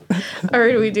All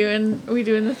right, are we doing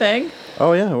the thing?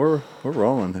 Oh yeah, we're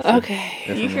rolling. Okay.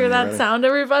 You hear that sound,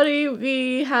 everybody?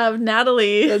 We have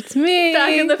Natalie. That's me.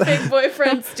 Back in the fake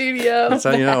boyfriend studio. That's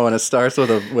how you know when it starts with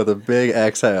a big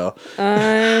exhale.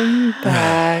 I'm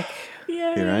back.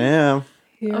 Yay. Here I am.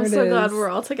 I'm so glad we're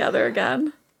all together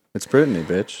again. It's Brittany,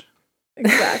 bitch.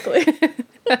 Exactly.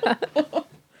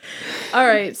 All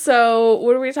right, so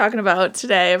what are we talking about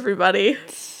today, everybody?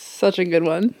 Such a good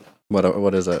one.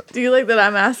 What is it? Do you like that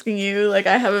I'm asking you? Like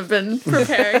I haven't been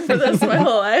preparing for this my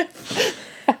whole life.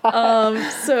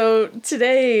 So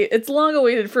today, it's long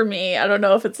awaited for me. I don't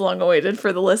know if it's long awaited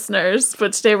for the listeners,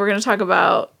 but today we're going to talk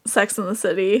about Sex and the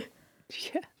City.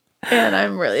 Yeah. And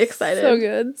I'm really excited. So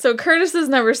good. So Curtis has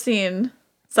never seen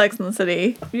Sex and the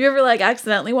City. Have you ever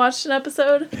accidentally watched an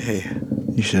episode? Hey,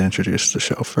 you should introduce the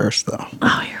show first, though.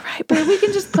 Oh, you're right. But we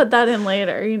can just put that in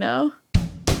later, you know?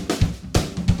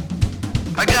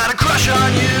 I got a crush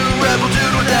on you, rebel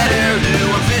dude with that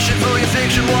hairdo. I'm fishing for your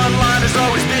fiction, one-liners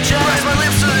always bitch ass. Press my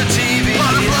lips to the TV,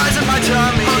 butterflies in my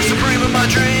tummy. I'm supreme in my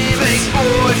dreams. Fake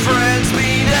boyfriends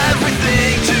mean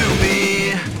everything to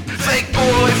me. Fake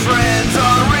boyfriends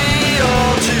are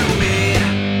real to me.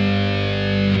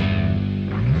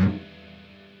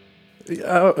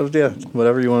 Yeah,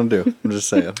 whatever you want to do. I'm just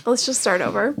saying. Let's just start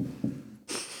over.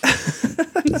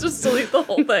 Let's just delete the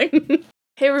whole thing.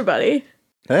 Hey, everybody.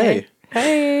 Hey.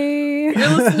 Hey.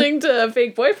 You're listening to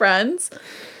Fake Boyfriends,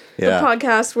 the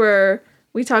podcast where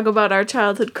we talk about our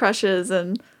childhood crushes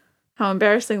and how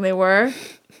embarrassing they were.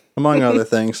 Among other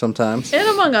things, sometimes. And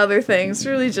among other things,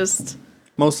 really just...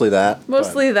 Mostly that.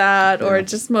 Or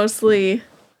just mostly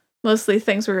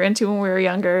things we were into when we were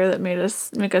younger that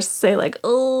make us say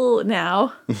oh,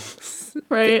 now.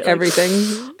 Right? Everything.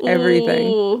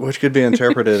 Ooh. Which could be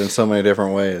interpreted in so many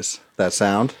different ways. That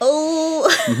sound. Oh.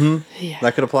 Mm-hmm. Yeah.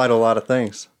 That could apply to a lot of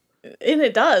things. And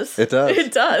it does. It does.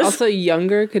 It does. Also,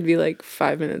 younger could be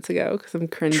 5 minutes ago because I'm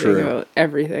cringing about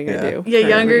everything I do. Yeah, currently.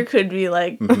 younger could be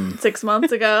 6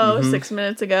 months ago, 6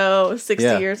 minutes ago,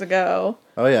 60 years ago.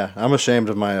 Oh, yeah. I'm ashamed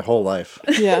of my whole life.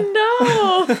 Yeah.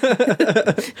 No.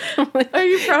 Are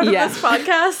you proud of this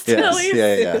podcast, Yes. Elise?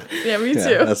 Yeah. Yeah, me too.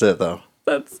 Yeah, that's it, though.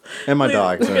 And my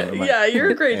dogs. Yeah, you're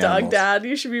a great animals. dog dad.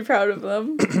 You should be proud of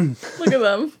them. Look at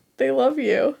them. They love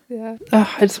you. Yeah.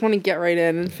 I just want to get right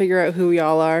in and figure out who we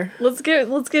all are. Let's get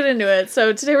into it.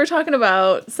 So today we're talking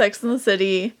about Sex and the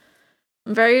City.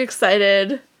 I'm very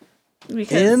excited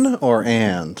because In or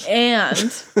and?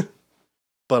 And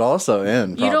But also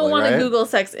in, probably, you don't want to right? Google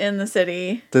Sex in the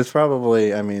City. There's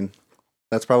probably,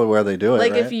 that's probably where they do it,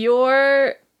 right? If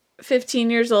you're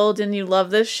 15 years old and you love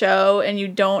this show and you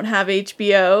don't have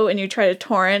HBO and you try to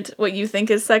torrent what you think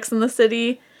is Sex in the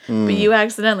City, but you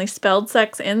accidentally spelled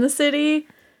Sex in the City,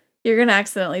 you're going to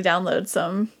accidentally download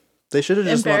some They should have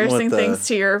just embarrassing things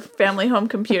to your family home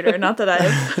computer. Not that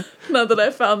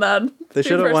I've found that. They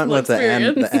should have went with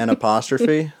the N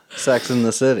apostrophe, Sex in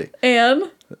the City. And?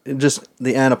 Just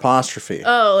the N apostrophe.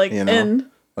 Oh,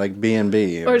 in. Like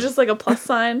B&B. Or just a plus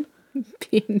sign.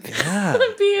 B&B. Yeah.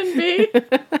 B&B.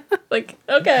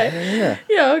 Okay.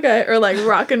 Yeah, okay. Or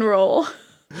rock and roll.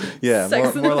 Yeah,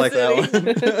 more like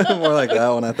that one. More like that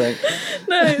one, I think.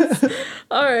 Nice.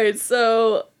 All right,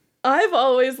 so I've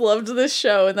always loved this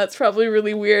show, and that's probably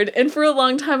really weird. And for a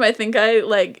long time, I think I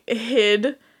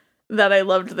hid that I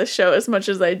loved the show as much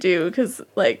as I do, because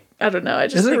I don't know.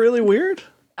 Is it really weird?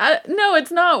 No,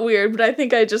 it's not weird, but I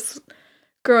think I just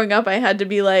growing up, I had to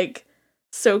be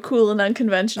so cool and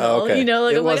unconventional. Oh, okay. You know,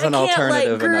 it I'm was I an can't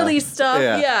alternative girly enough. stuff.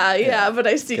 Yeah. But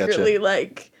I secretly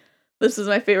this is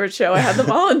my favorite show. I had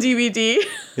them all on DVD.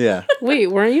 Yeah. Wait,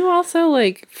 weren't you also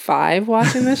 5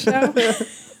 watching this show?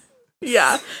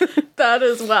 Yeah, that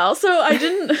as well. So I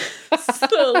didn't.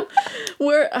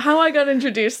 How I got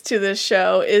introduced to this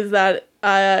show is that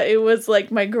it was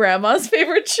my grandma's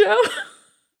favorite show.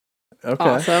 Okay.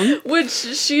 Awesome. Which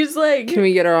she's Can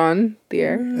we get her on the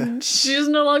air? She's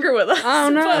no longer with us. Oh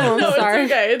no, no, sorry.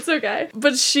 It's okay.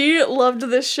 But she loved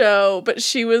this show, but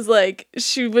she was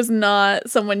she was not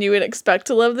someone you would expect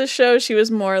to love this show. She was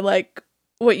more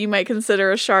what you might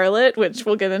consider a Charlotte, which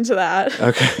we'll get into that.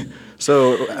 Okay.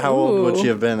 So how old would she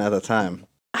have been at the time?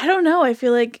 I don't know. I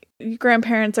feel like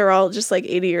grandparents are all just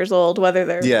 80 years old, whether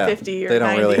they're 50 or 90. They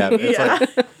don't really have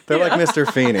it. They're like Mr.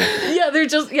 Feeney. Yeah, they're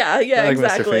just, They're like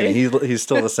exactly. Mr. Feeney. He's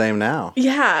still the same now.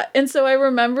 Yeah, and so I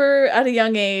remember at a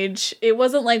young age, it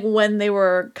wasn't when they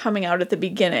were coming out at the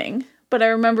beginning, but I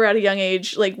remember at a young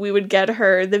age, we would get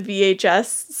her the VHS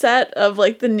set of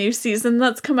the new season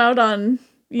that's come out on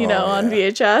on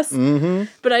VHS. Mm-hmm.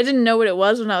 But I didn't know what it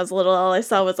was when I was little. All I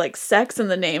saw was sex in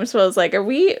the name. So I was are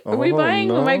we buying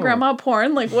my grandma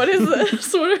porn? What is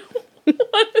this?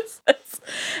 what is this?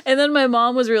 And then my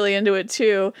mom was really into it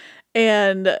too.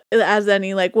 And as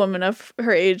any like woman of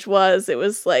her age was, it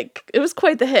was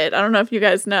quite the hit. I don't know if you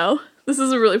guys know. This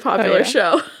is a really popular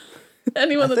show.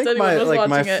 Anyone that's anyone was watching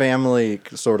my it. family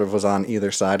sort of was on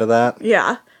either side of that.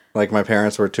 Yeah. Like my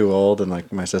parents were too old and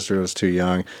like my sister was too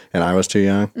young and I was too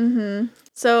young. Mm-hmm.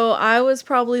 So I was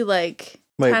probably like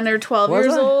 10 or 12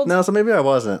 years old. No, so maybe I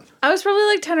wasn't. I was probably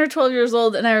like 10 or 12 years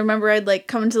old, and I remember I'd like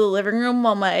come into the living room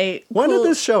while my When did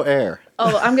this show air?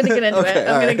 Oh, I'm going to get into Okay, it.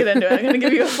 I'm going to get into it. I'm going to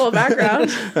give you a full background.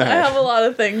 I have a lot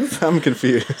of things. I'm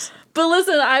confused. But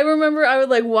listen, I remember I would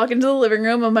like walk into the living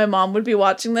room and my mom would be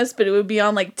watching this, but it would be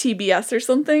on like TBS or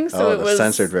something. So it was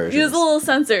censored version. It was a little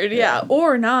censored, yeah.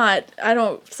 Or not.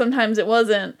 Sometimes it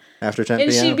wasn't. After 10 p.m.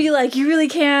 And she'd be like, you really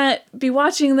can't be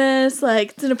watching this.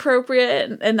 Like, it's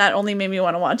inappropriate. And that only made me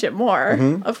want to watch it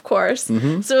more, of course.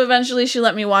 Mm-hmm. So eventually she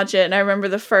let me watch it. And I remember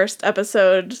the first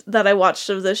episode that I watched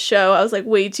of this show, I was like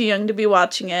way too young to be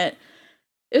watching it.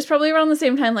 It was probably around the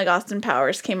same time like Austin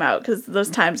Powers came out, because those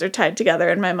times are tied together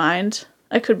in my mind.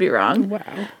 I could be wrong.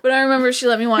 Wow. But I remember she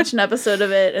let me watch an episode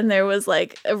of it, and there was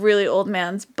like a really old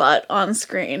man's butt on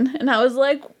screen. And I was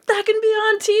like, that can be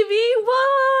on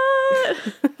TV?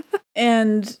 What?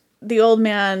 And the old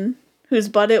man whose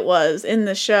butt it was in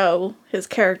the show, his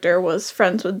character was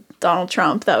friends with Donald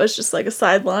Trump. That was just like a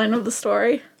sideline of the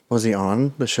story. Was he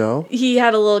on the show? He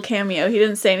had a little cameo. He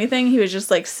didn't say anything. He was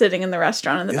just like sitting in the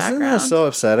restaurant in the background. Isn't that so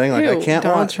upsetting? Like, I can't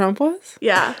Donald watch. Trump was?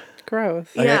 Yeah. Gross.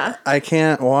 Yeah. I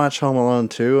can't watch Home Alone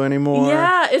 2 anymore.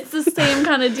 Yeah, it's the same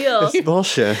kind of deal. It's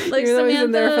bullshit. Like You're always Samantha,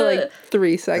 in there for like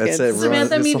 3 seconds. That's it.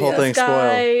 Samantha It's the meets whole thing this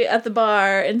guy at the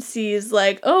bar and sees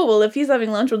like, oh, well, if he's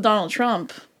having lunch with Donald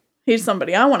Trump, he's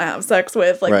somebody I want to have sex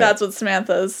with. Like, that's what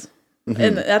Samantha's.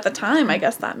 And at the time, I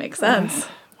guess that makes sense.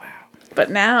 Wow. But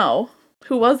now,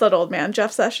 who was that old man?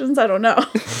 Jeff Sessions? I don't know.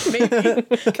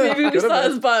 Maybe we saw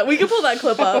his butt. We could pull that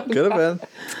clip up. Could have been.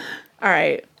 All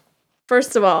right.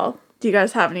 First of all, do you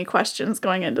guys have any questions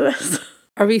going into this?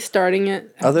 Are we starting at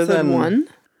Other episode than 1?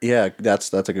 Yeah,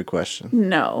 that's a good question.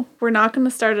 No, we're not going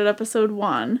to start at episode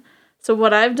 1. So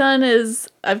what I've done is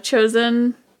I've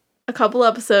chosen a couple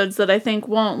episodes that I think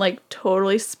won't like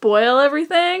totally spoil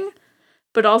everything,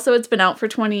 but also it's been out for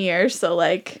 20 years, so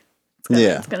like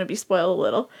it's gonna be spoiled a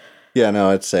little. Yeah,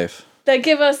 no, it's safe. That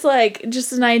give us like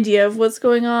just an idea of what's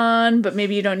going on, but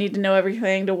maybe you don't need to know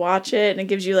everything to watch it, and it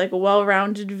gives you like a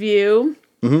well-rounded view.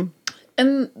 Mm-hmm.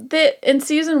 And in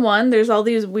season 1, there's all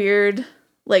these weird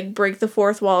like break the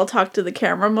fourth wall, talk to the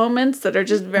camera moments that are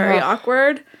just very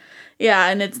awkward. Yeah,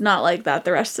 and it's not like that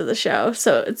the rest of the show.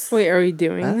 So it's... Wait, are we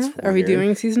doing that? Are we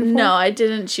doing season 4? No, I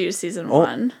didn't choose season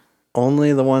 1.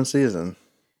 Only the one season.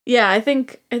 Yeah, I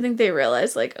think they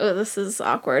realized like, oh, this is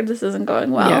awkward. This isn't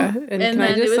going well. Yeah, and can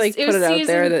I just like put it out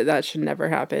there that should never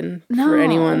happen for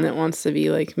anyone that wants to be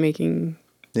like making...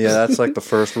 Yeah, that's like the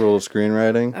first rule of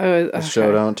screenwriting.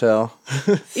 Show, don't tell.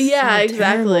 Yeah,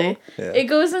 exactly. Yeah. It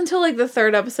goes until like the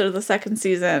 3rd episode of the 2nd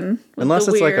season. Unless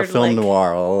it's like a film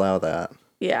noir, I'll allow that.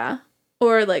 Yeah.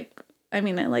 Or like, I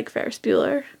mean, I like Ferris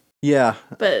Bueller. Yeah.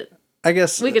 But I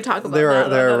guess we could talk about there that.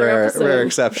 There are rare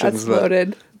exceptions. That's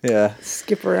loaded. Yeah.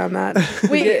 Skip around that.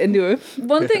 We get into it.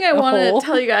 One thing I wanted to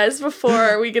tell you guys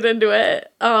before we get into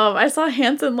it, I saw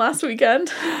Hanson last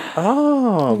weekend.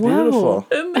 Oh, beautiful.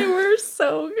 And they were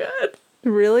so good.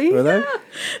 Really? Were they? Yeah,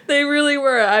 they really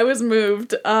were. I was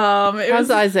moved. How's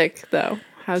Isaac, though?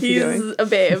 How's he doing? He's a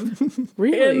babe.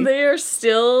 Really? And they are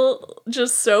still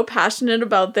just so passionate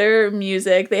about their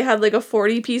music. They had like a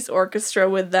 40-piece orchestra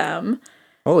with them.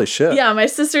 Holy shit. Yeah, my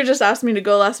sister just asked me to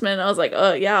go last minute. I was like,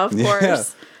 oh, yeah, of course. Yeah.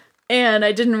 And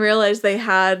I didn't realize they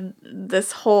had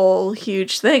this whole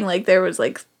huge thing. Like, there was,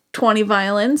 like, 20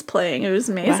 violins playing. It was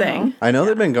amazing. Wow. I know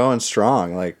they've been going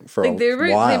strong, like, for a while.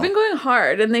 They've been going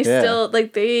hard, and they still,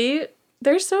 like,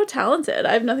 they're so talented.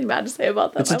 I have nothing bad to say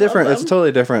about them. It's a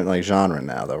totally different, like, genre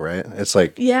now, though, right? It's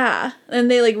like... Yeah,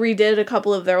 and they, like, redid a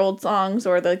couple of their old songs,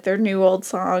 or, like, their new old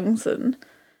songs, and...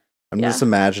 I'm just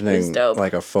imagining,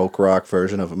 like, a folk rock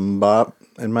version of MMMBop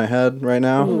in my head right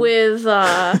now.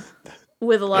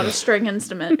 With a lot of string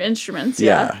instruments,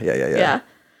 Yeah.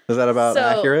 Is that about so,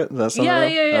 accurate? Is that something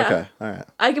about? Yeah. Okay, all right.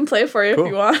 I can play for you if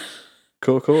you want.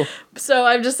 Cool. So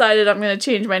I've decided I'm going to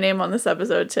change my name on this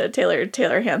episode to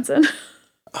Taylor Hanson.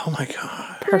 Oh my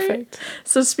god. Perfect.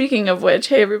 So speaking of which,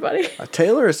 hey everybody.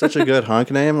 Taylor is such a good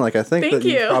hunk name. Like, I think that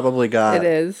you've probably got... It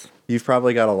is. You've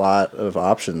probably got a lot of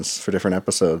options for different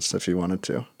episodes if you wanted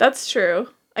to. That's true.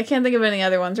 I can't think of any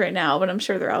other ones right now, but I'm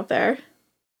sure they're out there.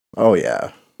 Oh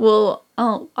yeah. Well,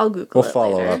 I'll Google it. We'll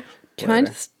follow later. up. Can I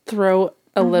just throw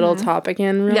a little topic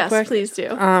in real quick? Yes, please do.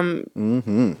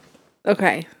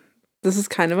 Okay. This is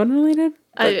kind of unrelated,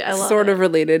 I love sort it. of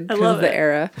related because of the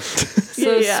era.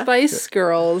 So yeah. Spice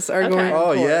Girls are going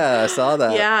on tour. Yeah, I saw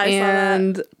that. Yeah, I saw that.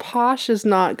 And Posh is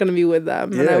not going to be with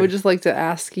them. And I would just like to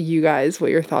ask you guys what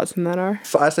your thoughts on that are.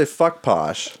 I say fuck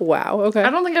Posh. Wow, okay. I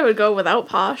don't think I would go without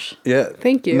Posh. Yeah.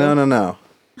 Thank you. No.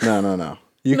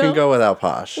 You can go without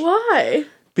Posh. Why?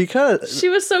 Because She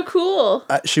was so cool.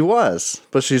 she was,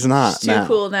 but she's not She's now. too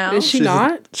cool now. Is she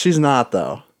not? She's not,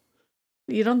 though.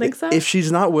 You don't think so? If she's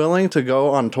not willing to go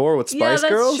on tour with Spice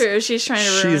Girls, true. She's trying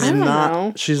to ruin she's it.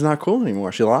 not. She's not cool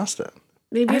anymore. She lost it.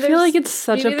 Maybe I feel like it's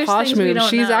such a Posh move.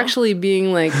 She's know. actually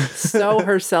being like so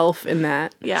herself in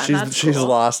that. Yeah, she's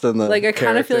lost in the. Like I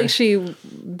kind of feel like she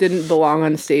didn't belong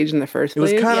on stage in the first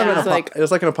place. It was kind of like it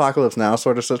was like an Apocalypse Now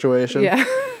sort of situation. Yeah.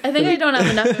 I think I don't have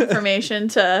enough information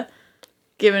to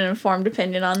give an informed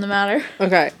opinion on the matter.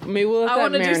 Okay, maybe we'll let I that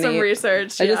want to do some marinate.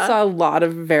 research. I just saw a lot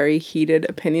of very heated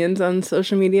opinions on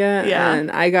social media,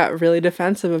 and I got really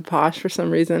defensive of Posh for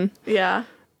some reason. Yeah.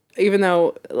 Even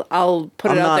though I'll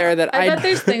put it out there that I bet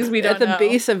there's things we don't know. At the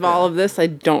base of all of this, I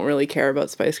don't really care about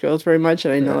Spice Girls very much,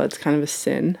 and I know that's kind of a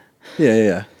sin.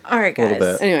 Yeah. All right, guys. A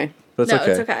little bit. Anyway. But it's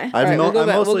okay. It's okay. All right, we'll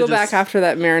go back after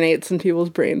that marinates in people's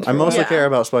brains. I mostly care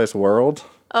about Spice World.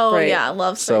 Oh, yeah. I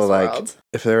love Spice World.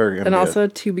 If they're going to And also,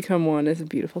 To Become One is a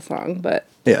beautiful song. But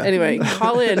yeah. Anyway,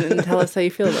 call in and tell us how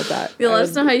you feel about that. Yeah, let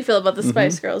us know how you feel about the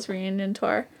Spice Girls reunion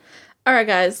tour. All right,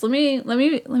 guys. Let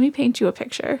me paint you a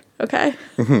picture, okay?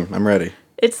 I'm ready.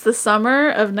 It's the summer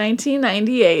of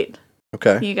 1998.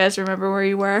 Okay. You guys remember where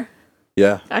you were?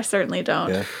 Yeah. I certainly don't.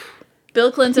 Yeah. Bill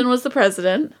Clinton was the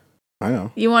president. I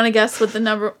know. You want to guess what the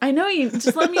number... I know you...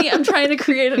 Just let me... I'm trying to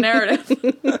create a narrative.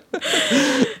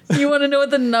 You want to know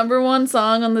what the number one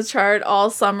song on the chart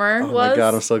all summer was? Oh my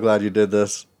God, I'm so glad you did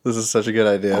this. This is such a good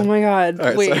idea. Oh my God.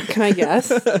 Right, wait, sorry. can I guess?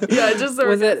 Yeah, just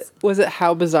was it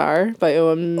How Bizarre by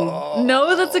OM?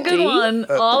 No, that's a good one.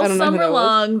 All summer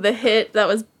long, the hit that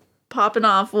was popping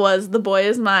off was The Boy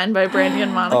Is Mine by Brandy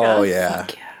and Monica. Oh yeah.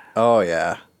 Oh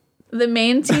yeah. The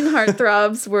main teen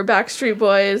heartthrobs were Backstreet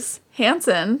Boys,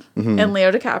 Hanson, and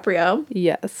Leo DiCaprio.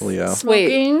 Yes. Leo.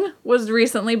 Smoking was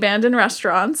recently banned in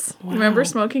restaurants. Wow. Remember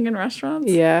smoking in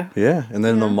restaurants? Yeah. Yeah, and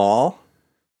then the mall.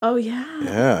 Oh, yeah.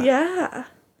 Yeah. Yeah.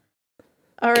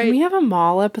 All right. Can we have a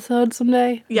mall episode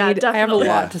someday? Yeah, definitely. I have a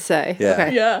lot to say. Yeah.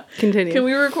 Okay. Yeah. Continue. Can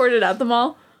we record it at the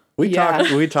mall? We talked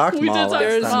mall We did talk last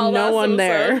There's time. no one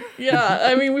there. Yeah,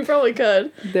 I mean, we probably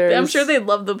could. I'm sure they'd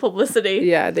love the publicity.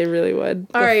 Yeah, they really would.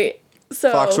 All right. So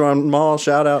Fox Run Mall,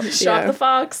 shout out. Shop the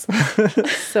Fox.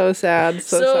 So sad.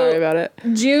 So sorry about it.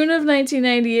 June of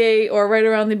 1998, or right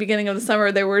around the beginning of the summer,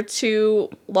 there were two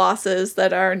losses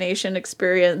that our nation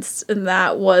experienced, and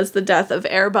that was the death of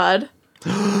Air Bud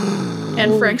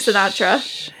and Frank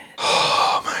Sinatra.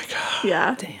 Oh my God.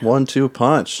 Yeah. Damn. 1-2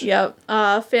 punch. Yep.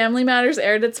 Family Matters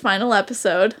aired its final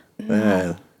episode.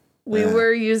 Man. We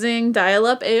were using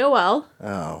dial-up AOL.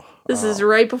 Oh. This is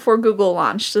right before Google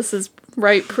launched. This is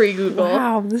right pre-Google.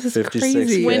 Wow, this is 56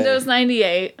 crazy. Windows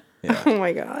 98, Yeah. Oh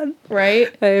my God.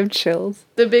 right? I have chills.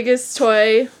 The biggest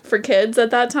toy for kids at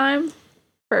that time?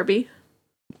 Furby.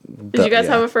 Did you guys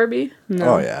have a Furby?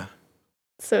 No. Oh yeah.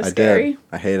 So scary. I did.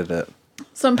 I hated it.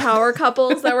 Some power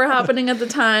couples that were happening at the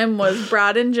time was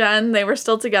Brad and Jen. They were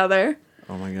still together.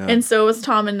 Oh my God. And so was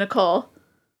Tom and Nicole.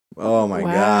 Oh my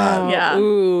Wow. God. Yeah.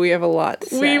 Ooh, we have a lot to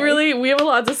say. We have a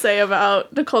lot to say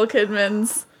about Nicole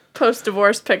Kidman's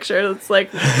post-divorce picture. That's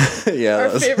like Yeah. our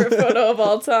favorite photo of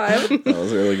all time. That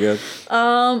was really good.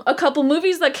 A couple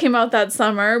movies that came out that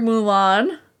summer: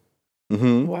 Mulan,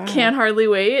 Wow. Can't Hardly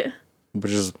Wait.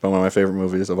 Which is one of my favorite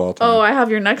movies of all time. Oh, I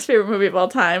have your next favorite movie of all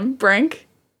time, Brink.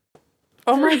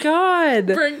 Oh my God.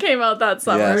 Brink came out that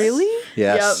summer. Yes. Really?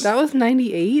 Yes. That was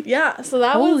 98? Yeah, so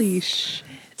that Holy was shit.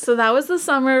 so that was the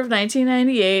summer of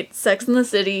 1998. Sex and the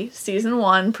City season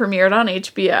 1 premiered on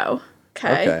HBO.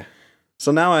 Okay.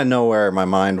 So now I know where my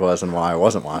mind was and why I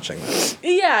wasn't watching this.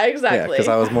 Yeah, Yeah, exactly. because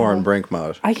I was more in Brink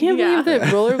mode. I can't Yeah. believe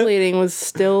that rollerblading was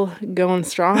still going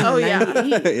strong. Oh, in yeah.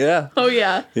 98. Yeah. Oh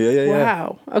yeah. Yeah.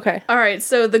 Wow. Okay. All right,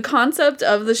 so the concept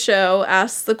of the show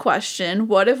asks the question,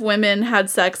 what if women had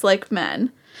sex like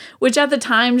men? Which at the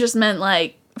time just meant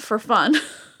like for fun.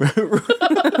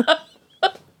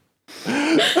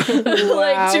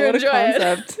 Like to what a enjoy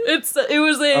concept. it. It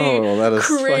was that a is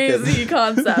crazy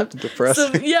concept.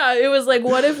 depressing. So yeah, it was like,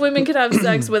 what if women could have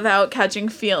sex without catching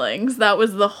feelings? That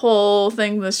was the whole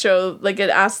thing. The show, like,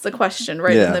 it asked the question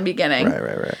right in the beginning.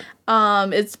 Right.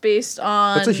 It's based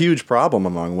on. That's a huge problem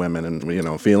among women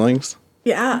and, feelings.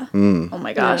 Yeah. Oh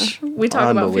my gosh. We talk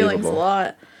about feelings a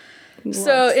lot.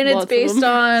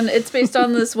 It's based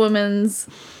on this woman's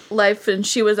life, and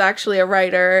she was actually a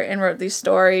writer and wrote these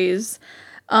stories.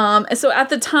 And so at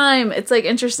the time, it's like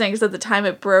interesting because at the time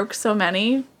it broke so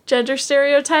many gender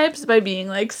stereotypes by being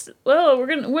like, well,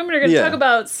 women are gonna talk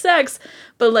about sex,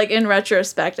 but like in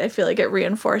retrospect, I feel like it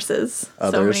reinforces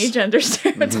so many gender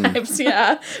stereotypes.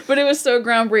 Yeah, but it was so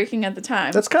groundbreaking at the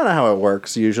time. That's kind of how it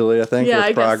works usually. I think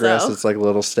with progress, it's like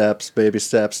little steps, baby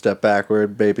steps, step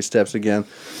backward, baby steps again.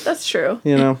 That's true.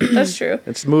 You know, that's true.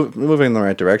 It's moving in the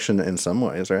right direction in some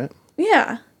ways, right?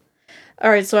 Yeah. All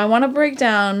right, so I want to break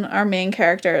down our main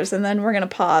characters, and then we're going to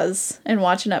pause and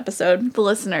watch an episode. The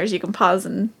listeners, you can pause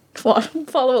and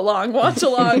follow along, watch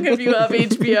along if you have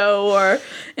HBO or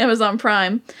Amazon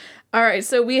Prime. All right,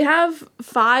 so we have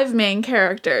 5 main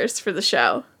characters for the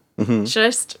show.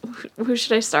 Mm-hmm. Who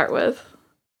should I start with?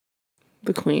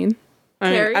 The Queen.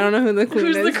 Carrie? I don't know who the Queen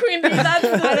is. Who's the Queen? That's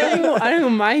the thing. I don't know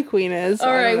who my Queen is.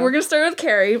 All right, we're going to start with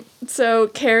Carrie. So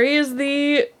Carrie is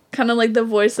the kind of like the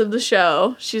voice of the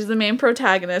show. She's the main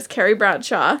protagonist, Carrie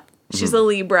Bradshaw. She's a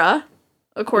Libra,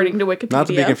 according to Wikipedia. Not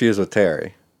to be confused with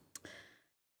Terry.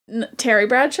 Terry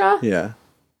Bradshaw? Yeah.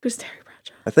 Who's Terry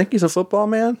Bradshaw? I think he's a football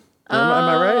man. Am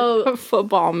I right? A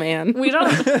football man. We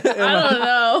don't.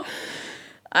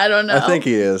 I don't know. I think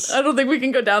he is. I don't think we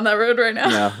can go down that road right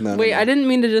now. No. Wait, I didn't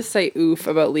mean to just say oof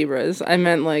about Libras. I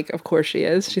meant like, of course she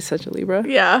is. She's such a Libra.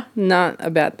 Yeah. Not a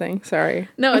bad thing. Sorry.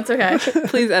 No, it's okay.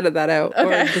 Please edit that out.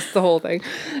 Okay. Or just the whole thing.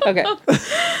 Okay. All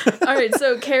right,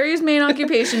 so Carrie's main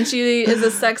occupation, she is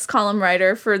a sex column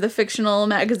writer for the fictional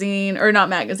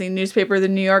newspaper, the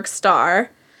New York Star.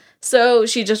 So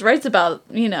she just writes about,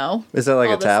 Is that like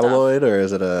a tabloid or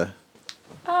is it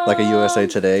like a USA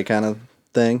Today kind of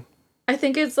thing? I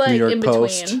think it's like in between.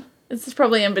 Post. It's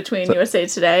probably in between USA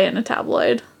Today and a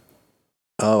tabloid.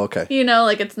 Oh, okay.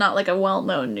 Like it's not like a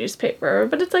well-known newspaper,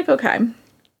 but it's like okay.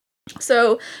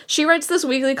 So she writes this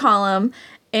weekly column,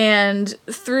 and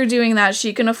through doing that,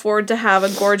 she can afford to have a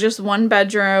gorgeous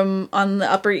 1-bedroom on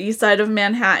the Upper East Side of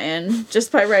Manhattan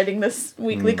just by writing this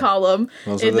weekly column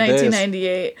in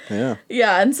 1998. Days.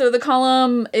 Yeah, and so the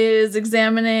column is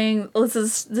examining,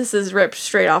 this is ripped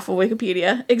straight off of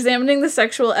Wikipedia, examining the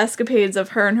sexual escapades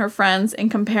of her and her friends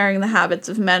and comparing the habits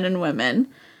of men and women.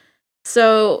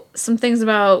 So, some things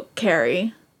about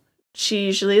Carrie. She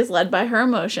usually is led by her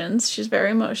emotions. She's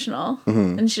very emotional.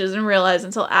 Mm-hmm. And she doesn't realize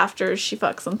until after she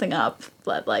fucks something up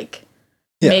that,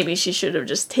 maybe she should have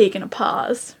just taken a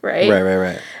pause, right?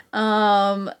 Right.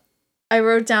 I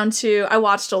wrote down I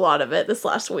watched a lot of it this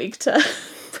last week to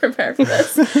prepare for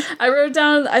this. I wrote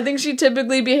down, I think she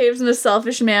typically behaves in a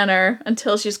selfish manner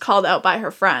until she's called out by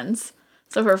her friends.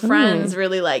 So her friends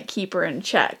really, keep her in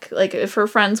check. Like, if her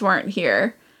friends weren't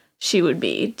here, she would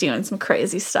be doing some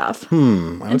crazy stuff. Okay.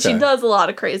 And she does a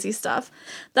lot of crazy stuff.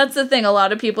 That's the thing. A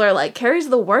lot of people are like, Carrie's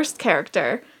the worst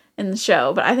character in the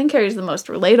show, but I think Carrie's the most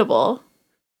relatable.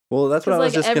 Well, that's what I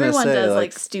was just going to say. Everyone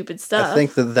does, stupid stuff. I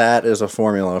think that is a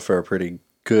formula for a pretty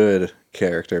good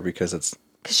character because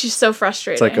she's so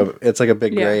frustrating. It's like a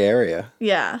big gray area.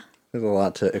 Yeah. There's a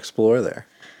lot to explore there.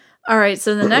 All right,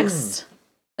 so the next...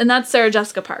 And that's Sarah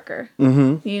Jessica Parker.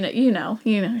 Mm-hmm. You know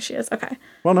who she is. Okay.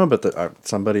 Well, no, but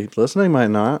somebody listening might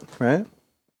not, right?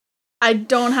 I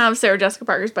don't have Sarah Jessica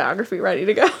Parker's biography ready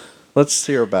to go. Let's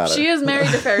hear about it. She is married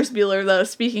to Ferris Bueller, though.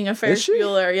 Speaking of Ferris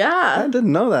Bueller, yeah. I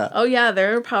didn't know that. Oh, yeah,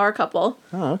 they're a power couple.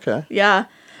 Oh, okay. Yeah.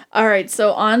 All right,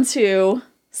 so on to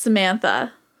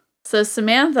Samantha. So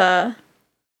Samantha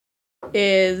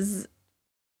is,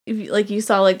 you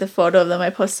saw, the photo of them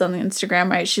I posted on the Instagram,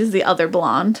 right? She's the other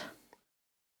blonde.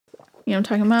 You know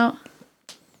what I'm talking about?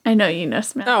 I know you know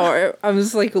Samantha. No, I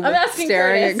was I'm asking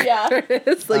staring Curtis, at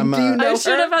Curtis. Do you know her? I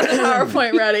should have had the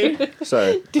PowerPoint ready.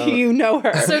 Sorry. Do you know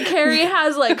her? So Carrie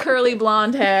has curly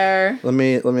blonde hair. Let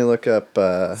me look up.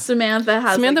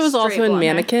 Samantha was also in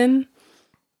Mannequin.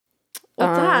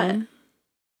 What's that?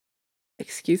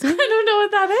 Excuse me? I don't know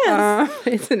what that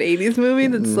is. It's an 80s movie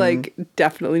that's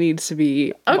definitely needs to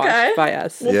be watched by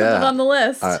us. We'll put it on the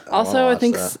list. Also, I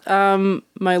think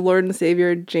my Lord and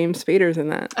Savior James Spader's in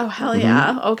that. Oh, hell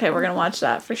yeah. Okay, we're going to watch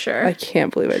that for sure. I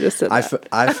can't believe I just said that.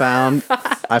 I found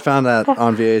that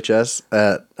on VHS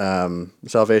at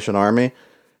Salvation Army.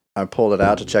 I pulled it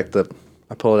out to check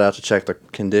the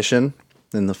condition,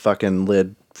 and the fucking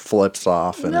lid flips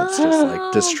off and it's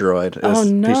just destroyed. It's a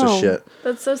piece of shit.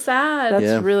 That's so sad.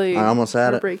 That's really I almost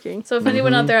had heartbreaking. So if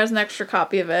anyone out there has an extra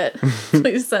copy of it,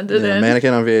 please send it in.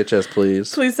 Mannequin on VHS,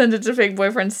 please. Please send it to Fake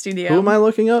Boyfriend Studio. Who am I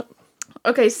looking up?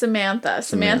 Okay,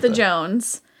 Samantha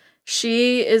Jones.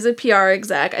 She is a PR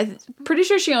exec. I'm pretty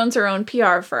sure she owns her own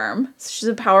PR firm. She's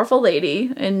a powerful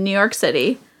lady in New York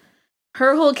City.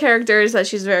 Her whole character is that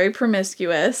she's very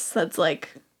promiscuous. That's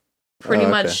pretty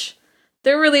much...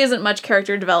 There really isn't much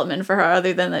character development for her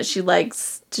other than that she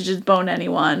likes to just bone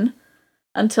anyone.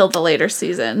 until the later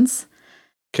seasons.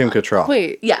 Kim Cattrall.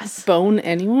 Wait. Yes. Bone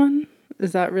anyone?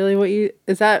 Is that really what you...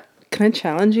 Is that... Can I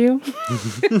challenge you?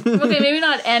 Okay, maybe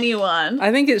not anyone. I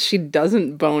think she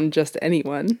doesn't bone just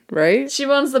anyone, right? She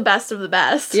bones the best of the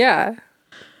best. Yeah.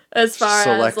 As far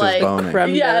Selective as like boning. Creme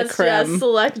de la yes, creme.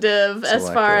 selective. As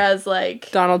far as like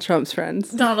Donald Trump's friends.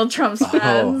 Donald Trump's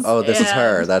friends. Oh, this is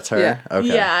her. That's her. Yeah. Okay.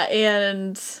 Yeah,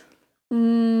 and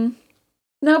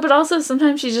no, but also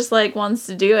sometimes she just like wants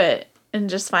to do it and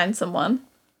just find someone.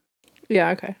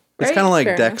 Yeah, okay. It's Right? kind of like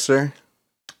Fair Dexter.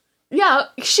 Yeah,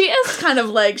 she is kind of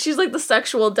like she's like the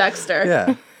sexual Dexter.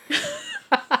 Yeah.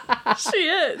 She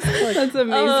is. That's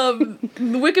amazing.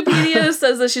 Wikipedia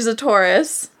says that she's a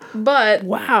Taurus, but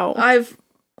Wow.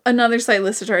 another site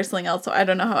listed her as something else, so I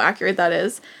don't know how accurate that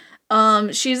is.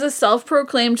 She's a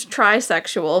self-proclaimed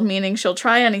trisexual, meaning she'll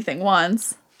try anything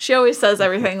once. She always says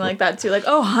everything like that too, like,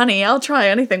 "Oh, honey, I'll try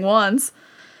anything once."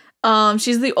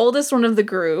 She's the oldest one of the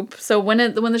group, so when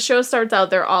the show starts out,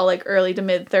 they're all like early to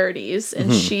mid 30s,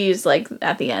 and she's like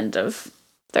at the end of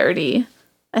 30.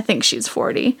 I think she's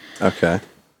 40. Okay.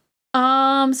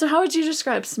 So how would you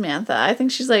describe Samantha? I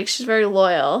think she's very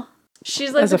loyal.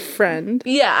 She's like As a friend.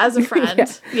 Yeah, as a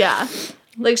friend. Yeah.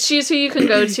 Like she's who you can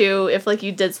go to if like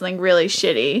you did something really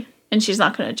shitty and she's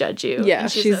not going to judge you. Yeah,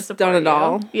 and she's gonna support done it you.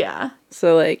 all. Yeah.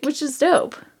 So like, Which is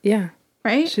dope, yeah,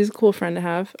 right? she's a cool friend to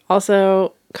have.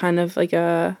 Also kind of like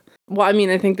I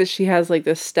think that she has like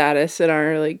this status in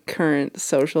our like current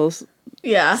socials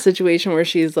Yeah. situation where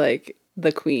she's like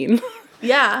the queen.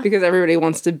 Yeah. Because everybody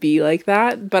wants to be like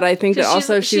that. But I think that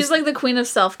also she's like the queen of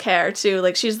self-care too.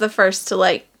 Like she's the first to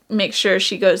like make sure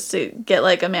she goes to get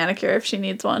like a manicure if she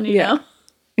needs one, you know?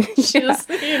 She's,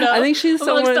 I think she's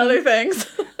amongst someone other things.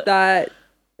 that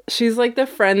she's like the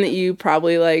friend that you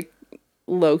probably like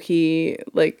low-key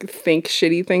like think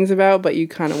shitty things about, but you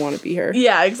kind of want to be her.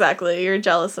 Yeah, exactly. You're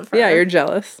jealous of her. Yeah, you're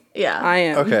jealous. Yeah. I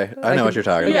am. Okay. I know what you're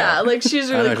talking about. Yeah, like she's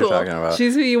I know really what cool. you're talking about.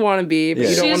 She's who you want to be, but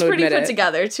you don't want She's to pretty admit put it.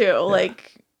 together too.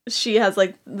 Like she has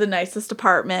like the nicest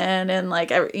apartment and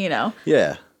like you know.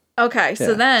 Yeah. Okay,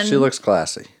 so Yeah. then She looks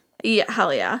classy. yeah,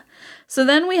 hell yeah. So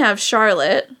then we have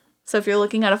Charlotte. So if you're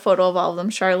looking at a photo of all of them,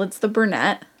 Charlotte's the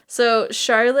brunette. So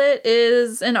Charlotte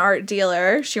is an art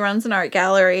dealer. She runs an art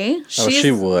gallery. She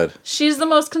would. She's the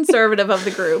most conservative of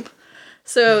the group.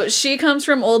 So she comes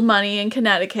from old money in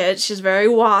Connecticut. She's very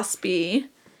waspy.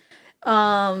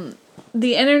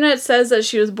 The internet says that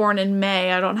she was born in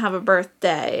May. I don't have a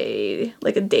birthday,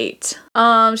 like a date.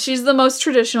 She's the most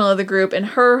traditional of the group, and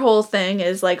her whole thing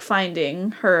is like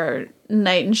finding her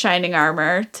knight in shining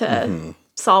armor to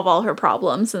solve all her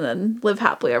problems and then live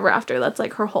happily ever after. That's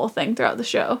like her whole thing throughout the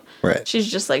show. Right.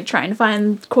 She's just like trying to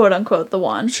find quote unquote the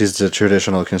one. She's the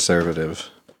traditional conservative.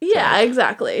 Yeah,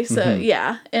 exactly. So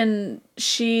yeah, and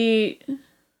she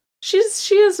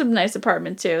has a nice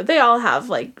apartment too. They all have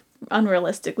like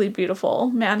unrealistically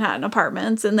beautiful Manhattan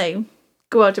apartments, and they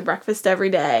go out to breakfast every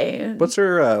day. What's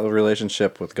her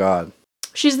relationship with God?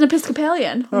 She's an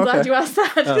Episcopalian. I'm glad you asked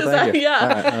that. Oh, thank you. Yeah. All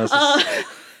right, I was just-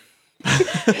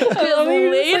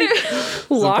 later,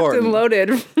 Locked and loaded,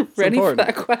 ready for important.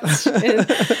 that question.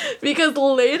 because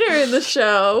later in the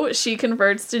show, she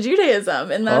converts to Judaism,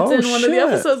 and that's Oh, in one of the shit.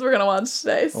 episodes we're gonna watch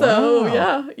today. So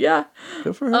Wow. yeah.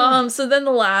 Good for her. So then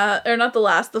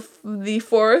the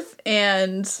fourth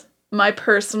and my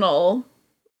personal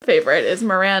favorite is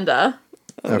Miranda.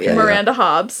 Okay. Miranda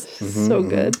Hobbs, So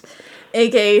good.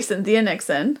 aka Cynthia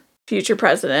Nixon, future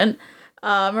president.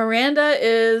 Miranda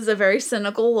is a very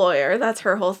cynical lawyer. That's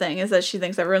her whole thing, is that she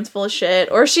thinks everyone's full of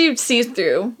shit, or she sees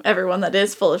through everyone that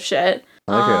is full of shit.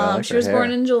 I like She her was born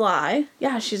hair. in July.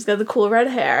 Yeah, she's got the cool red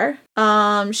hair.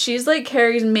 She's like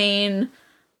Carrie's main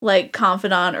like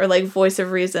confidant or like voice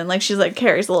of reason. Like she's like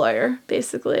Carrie's lawyer,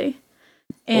 basically.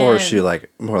 Or is she like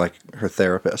more like her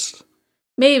therapist?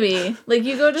 Maybe. Like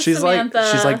you go to She's Samantha.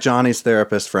 she's like Johnny's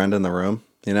therapist friend in the room.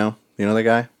 You know the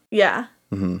guy. Yeah.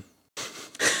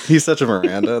 He's such a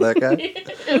Miranda, that guy.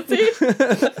 Is he?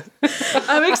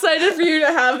 I'm excited for you to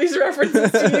have these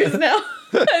references to use now.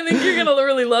 I think you're gonna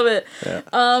really love it. Yeah.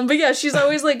 But yeah, she's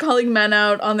always like calling men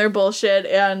out on their bullshit,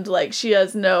 and like she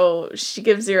gives zero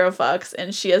fucks,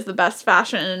 and she has the best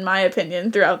fashion in my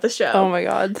opinion throughout the show. Oh my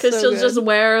god. Because So she'll good. just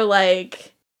wear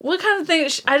like what kind of thing?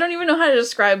 I don't even know how to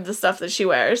describe the stuff that she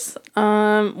wears.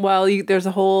 Well, there's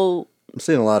a whole I'm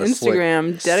seeing a lot of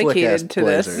Instagram slick-ass dedicated to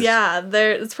this. blazers. Yeah,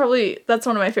 that's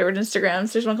one of my favorite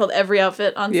Instagrams. There's one called Every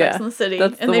Outfit on Yeah, Sex and the City,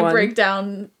 that's and the they one. break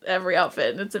down every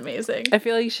outfit, and it's amazing. I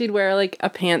feel like she'd wear like a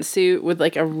pantsuit with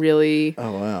like a really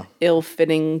Oh wow.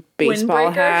 ill-fitting baseball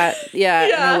Windbreaker? hat. Yeah,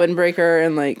 Yeah. and a windbreaker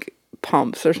and like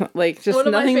pumps or something. Like just One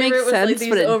of my nothing favorite makes was sense, like these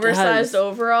but it oversized does.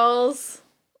 overalls.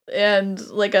 and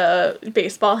like a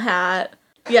baseball hat.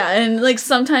 Yeah, and like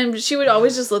sometimes she would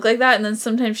always just look like that, and then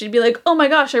sometimes she'd be like, "Oh my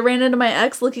gosh, I ran into my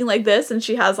ex looking like this," and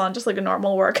she has on just like a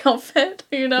normal work outfit.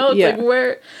 You know, it's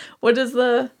like what is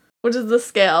the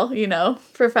scale? You know,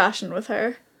 for fashion with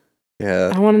her.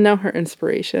 Yeah. I want to know her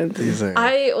inspirations. What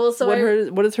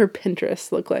does her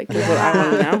Pinterest look like? Is what I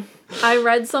want to know. I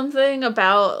read something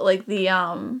about like the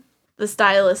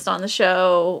stylist on the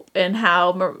show and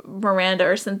how Miranda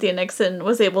or Cynthia Nixon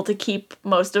was able to keep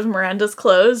most of Miranda's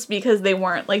clothes because they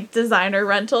weren't like designer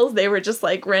rentals. They were just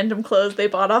like random clothes they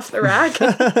bought off the rack.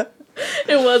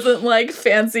 It wasn't like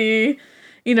fancy,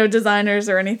 designers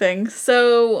or anything.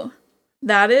 So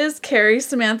that is Carrie,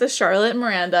 Samantha, Charlotte, and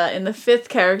Miranda. And the fifth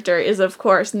character is, of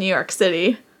course, New York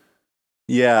City.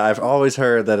 Yeah, I've always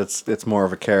heard that it's more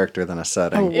of a character than a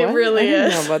setting. Oh, it really I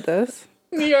didn't is. know about this.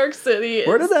 New York City.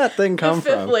 Where did that thing come the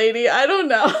fifth from? lady. I don't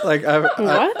know. Like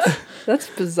What? That's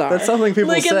bizarre. That's something people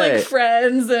like say. in like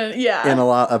Friends and in a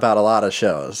lot of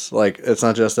shows. Like it's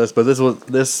not just this, but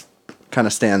this kind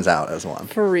of stands out as one.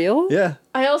 For real? Yeah.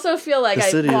 I also feel like The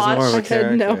city is more of a I had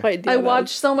character. no idea. I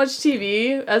watched so much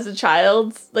TV as a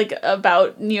child, like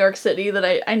about New York City,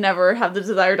 that I never have the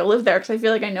desire to live there because I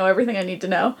feel like I know everything I need to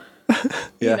know.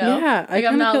 Yeah. You know? Yeah, I like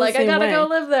I'm kinda not feel the like I same gotta way. go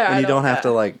live there. And I you don't have care.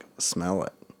 to like smell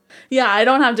it. Yeah, I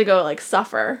don't have to go like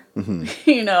suffer.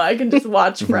 Mm-hmm. I can just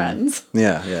watch Friends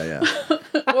Yeah.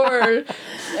 or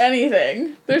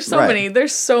anything. There's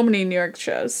so many New York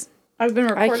shows. I've been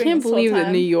recording. I can't this whole believe that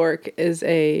time. New York is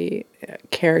a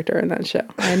character in that show.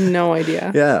 I had no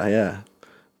idea. Yeah.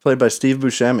 Played by Steve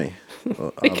Buscemi.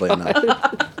 Oddly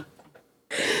enough.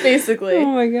 Basically. Oh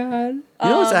my god. You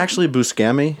know it's actually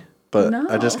Buscemi, but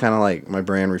I just No. kind of like my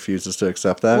brain refuses to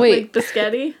accept that. Wait. Like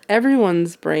Biscotti.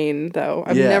 Everyone's brain, though.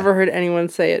 I've Yeah. never heard anyone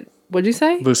say it. What'd you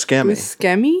say? Buscemi.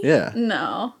 Buscemi? Yeah.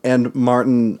 No, And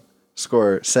Martin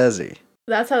Scorsese.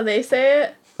 that's how they say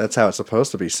it. That's how it's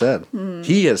supposed to be said.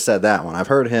 He has said that one. I've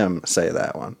heard him say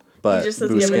that one. But just has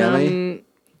given up. Buscemi,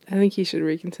 I think he should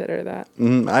reconsider that.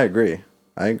 I agree.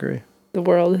 The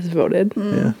world has voted.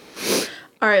 Yeah.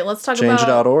 All right, let's talk about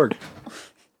Change.org.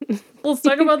 let's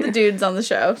talk about the dudes on the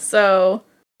show. So,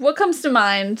 what comes to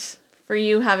mind for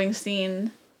you having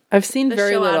seen I've seen the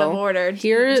very show little. out of order? Do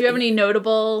Here- you have any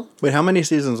notable? Wait, how many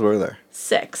seasons were there?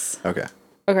 6. Okay.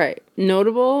 Okay,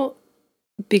 notable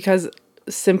because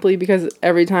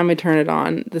every time I turn it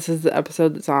on, this is the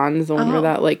episode that's on. Is the one where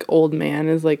that like old man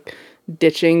is like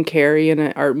ditching Carrie in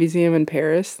an art museum in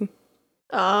Paris,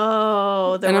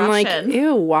 Oh, the and I'm Russian. like,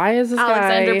 ew, why is this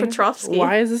Alexander guy? Petrovsky.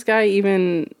 Why is this guy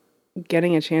even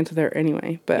getting a chance with her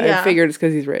anyway? But Yeah. I figured it's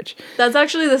because he's rich. That's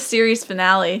actually the series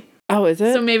finale. Oh, is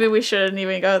it? So maybe we shouldn't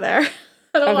even go there.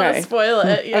 I don't want Okay. to spoil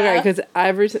it. Yeah. Okay, because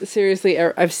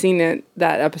I've seen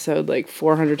that episode like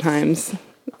 400 times,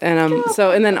 and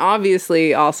and then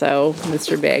obviously also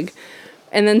Mr. Big,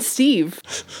 and then Steve,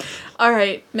 All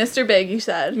right, Mr. Big, you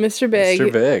said. Mr. Big,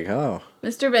 Mr. Big. Oh.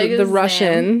 Mr. Big The is his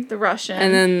Russian. name. The Russian.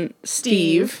 and then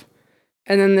Steve,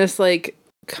 and then this like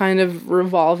kind of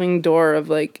revolving door of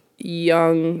like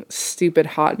young stupid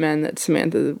hot men that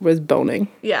Samantha was boning.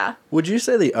 Yeah. Would you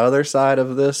say the other side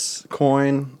of this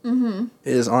coin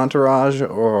is Entourage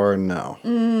or no?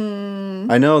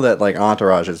 I know that like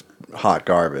Entourage is hot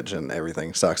garbage and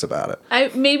everything sucks about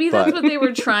it. Maybe that's But- what they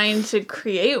were trying to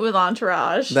create with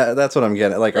Entourage. That's what I'm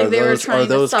getting. Like Like, are they were those trying are to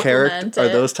those supplement are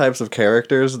it. those types of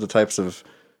characters the types of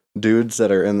dudes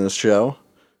that are in this show,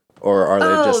 or are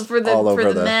they just for the all over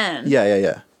for the men.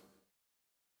 Yeah.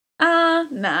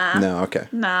 Nah. No, okay.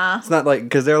 Nah. It's not like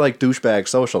because they're like douchebag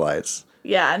socialites,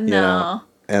 Yeah, no. know.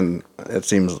 and it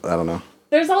seems I don't know.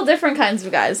 There's all different kinds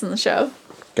of guys in the show.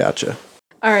 Gotcha.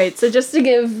 All right, so just to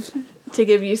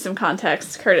give you some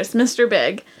context, Curtis, Mr.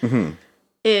 Big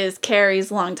is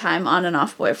Carrie's longtime on and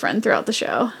off boyfriend throughout the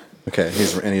show. Okay,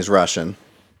 he's Russian.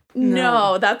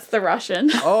 No, that's the Russian.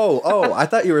 Oh, I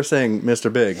thought you were saying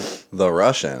Mr. Big, the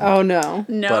Russian. Oh no!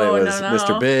 No, but it was no.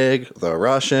 Mr. Big, the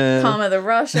Russian. Comma the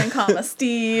Russian, comma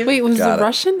Steve. Wait, was Got the it.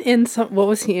 Russian in some? What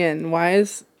was he in? Why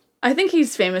is? I think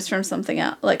he's famous from something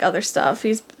else, like other stuff.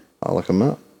 He's I'll look him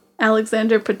up.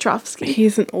 Alexander Petrovsky.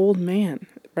 He's an old man,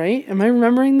 right? Am I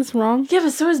remembering this wrong? Yeah,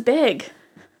 but so is Big.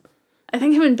 I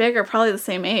think him and Big are probably the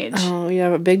same age. Oh yeah,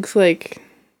 but Big's like,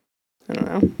 I don't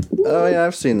know. Oh yeah,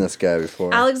 I've seen this guy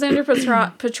before. Alexander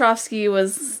Petrovsky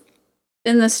was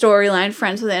in the storyline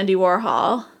friends with Andy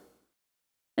Warhol.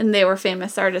 And they were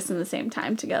famous artists in the same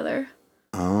time together.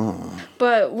 Oh.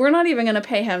 But we're not even going to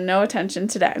pay him no attention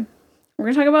today. We're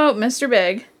going to talk about Mr.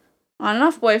 Big, on and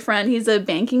off boyfriend. He's a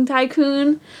banking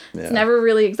tycoon. Yeah. It's never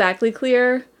really exactly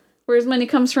clear where his money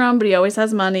comes from, but he always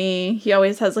has money. He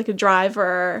always has like a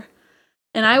driver.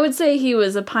 And I would say he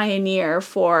was a pioneer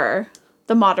for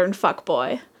the modern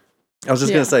fuckboy. I was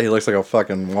just gonna say he looks like a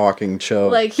fucking walking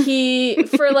choke. Like he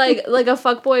for like a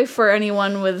fuckboy for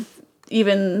anyone with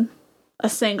even a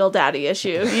single daddy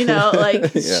issue, you know,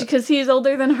 like because he's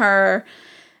older than her.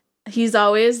 He's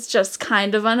always just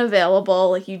kind of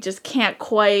unavailable. Like you just can't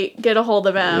quite get a hold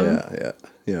of him.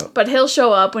 Yeah. But he'll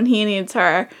show up when he needs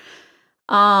her.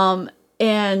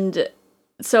 And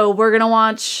so we're gonna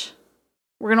watch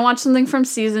something from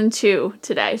season 2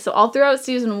 today. So all throughout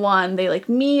season 1, they like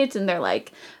meet and they're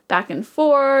like back and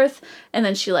forth, and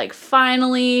then she like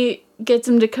finally gets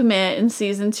him to commit in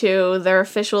season 2. Their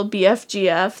official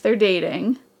BFGF. They're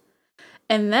dating.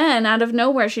 And then out of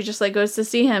nowhere, she just like goes to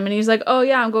see him, and he's like, "Oh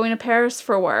yeah, I'm going to Paris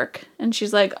for work." And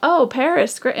she's like, "Oh,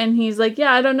 Paris, great." And he's like,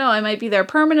 "Yeah, I don't know. I might be there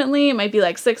permanently. It might be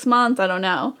like 6 months. I don't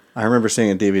know." I remember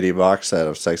seeing a DVD box set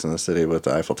of Sex and the City with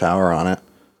the Eiffel Tower on it.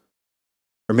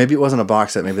 Or maybe it wasn't a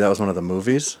box set. Maybe that was one of the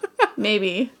movies.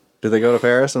 Maybe. Did they go to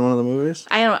Paris in one of the movies?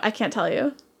 I can't tell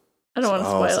you. I don't want to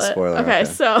spoil it's a it. spoiler. Okay,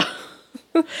 so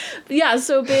yeah,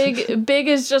 so Big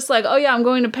is just like, "Oh yeah, I'm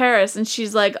going to Paris," and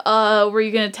she's like, were you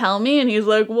gonna tell me?" And he's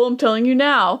like, "Well, I'm telling you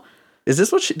now." Is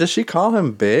this what does she call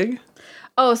him Big?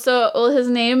 Oh, so his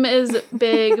name is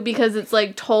Big because it's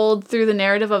like told through the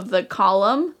narrative of the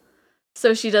column.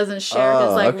 So she doesn't share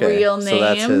his like real name. So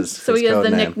that's his he has the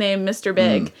name. nickname Mr.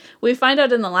 Big. We find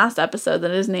out in the last episode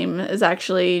that his name is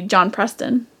actually John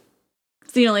Preston.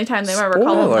 It's the only time they've ever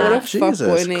called him Spoiler. that. Jesus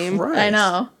fuckboy name. Christ.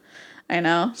 I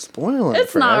know. Spoiling.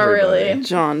 It's for not everybody. really.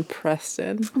 John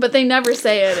Preston. But they never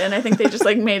say it, and I think they just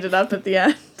like made it up at the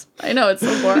end. I know, it's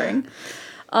so boring.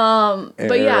 But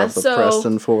Heir yeah, of the so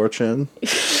Preston fortune.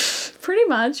 pretty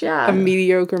much, yeah. A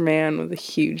mediocre man with a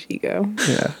huge ego.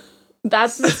 Yeah.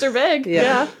 That's Mr. Big.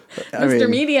 Yeah. I Mr.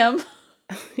 mean, Medium.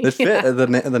 It fit.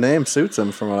 The name suits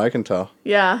him, from what I can tell.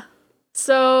 Yeah.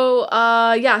 So,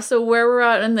 so where we're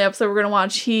at in the episode we're going to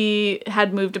watch, he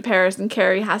had moved to Paris and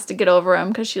Carrie has to get over him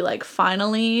because she, like,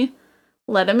 finally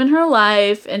let him in her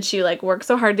life and she, like, worked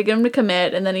so hard to get him to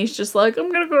commit, and then he's just like, "I'm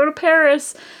going to go to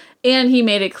Paris." And he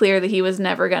made it clear that he was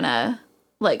never going to,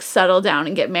 like, settle down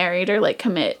and get married or, like,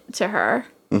 commit to her.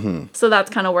 Mm-hmm. So that's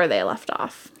kind of where they left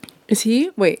off. Is he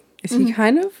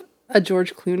kind of a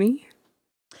George Clooney?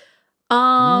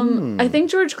 I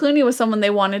think George Clooney was someone they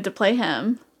wanted to play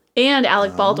him. And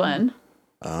Alec Baldwin.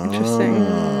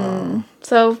 Interesting.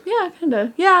 So, yeah, kind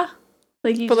of. Yeah.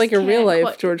 Like you But like a real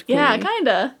life George Clooney. Yeah, kind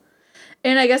of.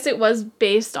 And I guess it was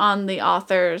based on the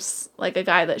author's, like, a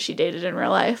guy that she dated in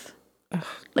real life.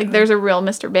 Like, there's a real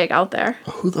Mr. Big out there.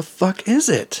 Who the fuck is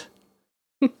it?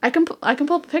 I can pull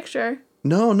up a picture.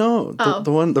 No,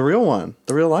 the real one,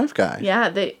 the real life guy.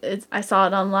 Yeah, I saw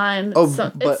it online. Oh,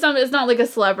 it's not like a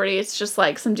celebrity. It's just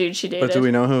like some dude she dated. But do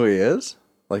we know who he is?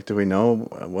 Like, do we know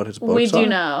what his books are? We do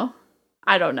know.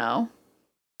 I don't know,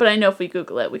 but I know if we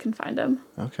Google it, we can find him.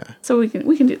 Okay. So we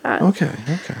can do that. Okay.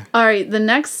 All right. The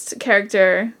next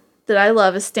character that I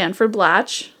love is Stanford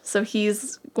Blatch. So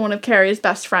he's one of Carrie's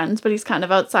best friends, but he's kind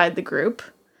of outside the group.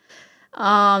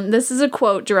 This is a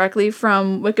quote directly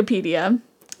from Wikipedia.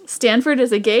 "Stanford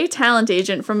is a gay talent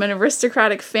agent from an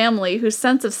aristocratic family whose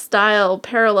sense of style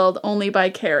paralleled only by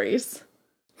Carrie's."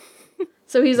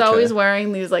 So he's always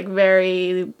wearing these like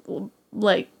very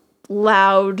like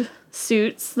loud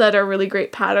suits that are really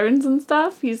great patterns and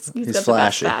stuff. He's got the best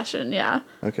flashy. fashion, yeah.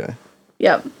 Okay.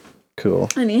 Yep. Cool.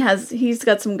 And he's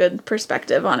got some good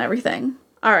perspective on everything.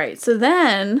 All right, so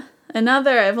then I'm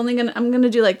gonna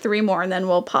do like 3 more and then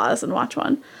we'll pause and watch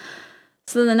one.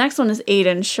 So then the next one is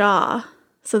Aiden Shaw.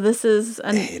 So this is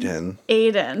Aiden.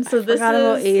 So I forgot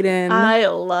about Aiden. I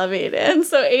love Aiden.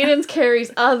 So Aiden's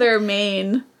Carrie's other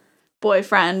main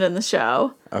boyfriend in the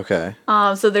show. Okay.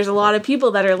 So there's a lot of people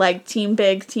that are like Team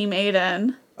Big, Team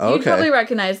Aiden. Okay. You'd probably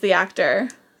recognize the actor.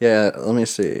 Yeah, let me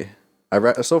see.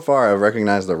 So far I've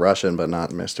recognized the Russian, but not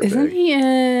Mr. Isn't Big. he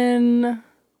in My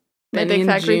Benny Big and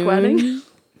Fat Greek June? Wedding.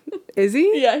 Is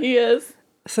he? Yeah, he is.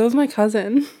 So is my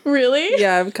cousin. Really?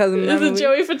 Yeah, I have a cousin. in that Is it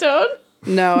movie. Joey Fatone?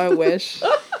 No, I wish.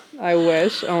 I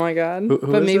wish. Oh my god. Who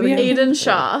but is maybe it again? Aiden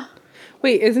Shaw.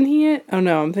 Wait, isn't he it? Oh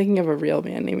no, I'm thinking of a real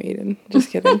man named Aiden. Just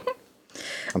kidding.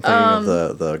 I'm thinking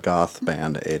of the goth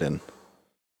band Aiden.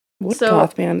 What So-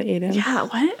 goth band Aiden? Yeah,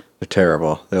 what? They're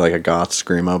terrible. They're like a goth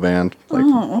screamo band. Like,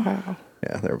 Wow.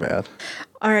 yeah, they're bad.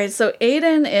 All right, so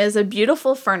Aiden is a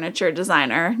beautiful furniture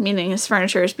designer, meaning his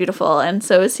furniture is beautiful, and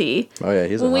so is he. Oh yeah,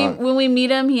 he's a hunk. When we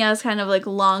meet him, he has kind of like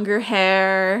longer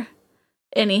hair,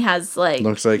 and he has like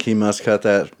Looks like he must cut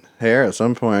that hair at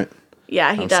some point.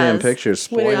 yeah, he I'm does. seeing pictures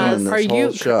spoiling this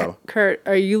whole show. Kurt,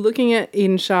 are you looking at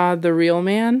Aiden Shaw, the real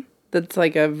man? That's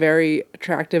like a very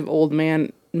attractive old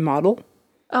man model.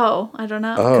 Oh, I don't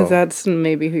know. Because Oh. that's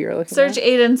maybe who you're looking Search at.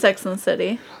 Aiden Sex and the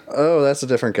City. Oh, that's a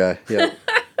different guy. Yeah.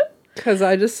 Because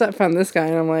I just found this guy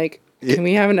and I'm like, can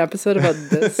we have an episode about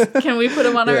this Can we put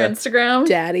him on our Yeah. Instagram?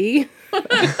 daddy?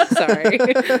 Sorry.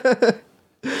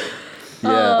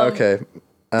 Yeah, okay.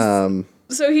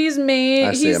 So he's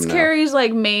I see him now. Carrie's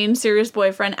like main serious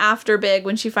boyfriend after Big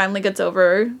when she finally gets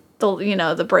over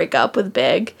the breakup with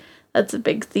Big. That's a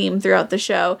big theme throughout the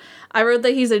show. I wrote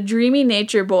that he's a dreamy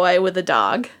nature boy with a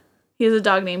dog. He has a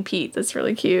dog named Pete that's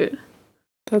really cute.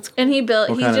 That's cool. And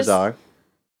What kind of dog?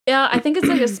 Yeah, I think it's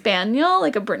like a spaniel,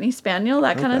 like a Brittany spaniel,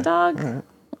 that kind of dog.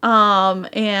 All right.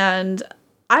 And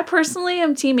I personally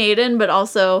am Team Aiden, but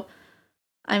also,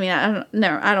 I mean, I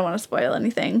don't want to spoil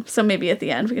anything. So maybe at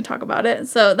the end we can talk about it.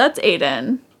 So that's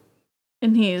Aiden,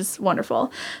 and he's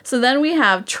wonderful. So then we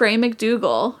have Trey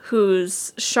McDougal,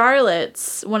 who's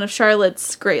one of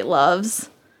Charlotte's great loves.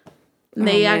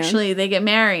 They get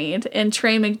married, and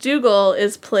Trey McDougal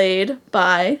is played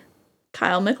by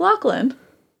Kyle MacLachlan.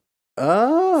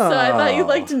 Oh. So I thought you'd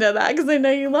like to know that because I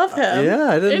know you love him. Yeah,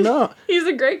 I didn't And know. He's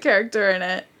a great character in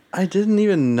it. I didn't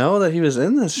even know that he was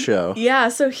in this show. Yeah,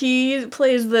 so he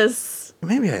plays this.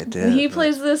 Maybe I did. He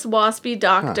plays this waspy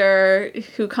doctor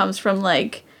who comes from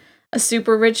like a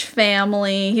super rich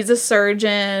family. He's a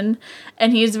surgeon,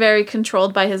 and he's very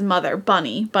controlled by his mother,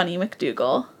 Bunny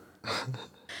McDougal.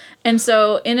 And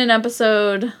so in an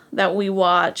episode that we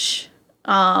watch,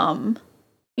 I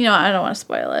don't want to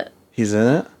spoil it. He's in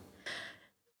it?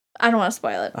 I don't want to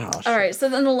spoil it. Oh, all right, so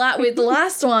then the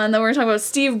last one that we're going to talk about,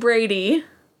 Steve Brady.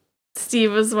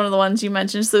 Steve was one of the ones you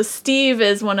mentioned. So Steve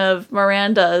is one of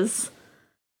Miranda's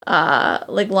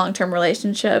long-term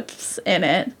relationships in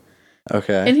it.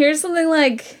 Okay. And here's something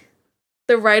like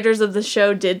the writers of the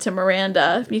show did to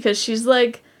Miranda, because she's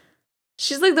like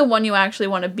the one you actually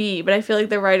want to be, but I feel like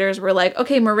the writers were like,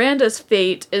 okay, Miranda's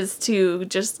fate is to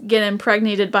just get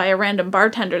impregnated by a random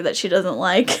bartender that she doesn't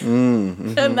like.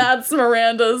 Mm-hmm. And that's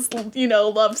Miranda's,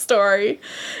 love story.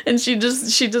 And she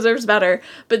deserves better.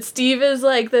 But Steve is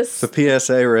like this. The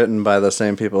PSA written by the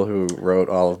same people who wrote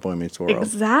All of Boy Meets World.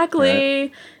 Exactly.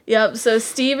 Right? Yep. So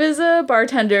Steve is a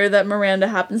bartender that Miranda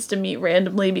happens to meet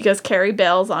randomly because Carrie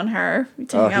bails on her. He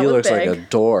looks like a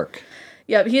dork.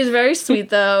 Yep, he's very sweet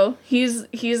though. He's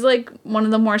like one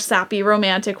of the more sappy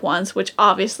romantic ones, which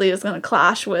obviously is going to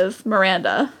clash with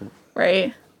Miranda,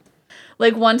 right?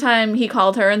 Like one time he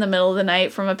called her in the middle of the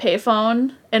night from a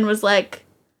payphone and was like,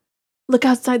 "Look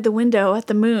outside the window at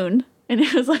the moon." And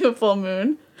it was like a full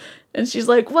moon. And she's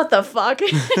like, "What the fuck?"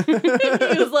 And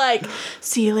he was like,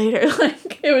 "See you later."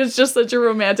 Like, it was just such a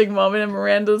romantic moment. And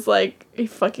Miranda's like, "Are you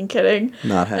fucking kidding?"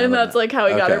 Not having And that's it. like how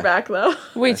he got her Okay. back, though.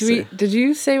 Wait, did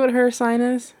you say what her sign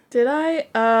is? Did I?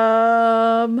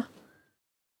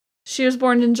 She was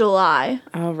born in July.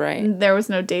 Oh, right. And there was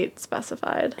no date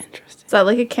specified. Interesting. Is that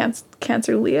like a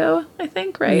Cancer Leo, I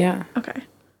think, right? Yeah. Okay.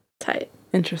 Tight.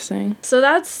 Interesting. So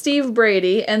that's Steve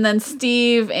Brady, and then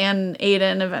Steve and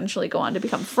Aiden eventually go on to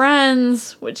become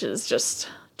friends, which is just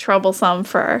troublesome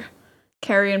for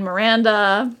Carrie and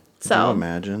Miranda. So Can you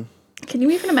imagine? Can you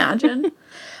even imagine?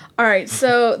 All right,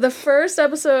 so the first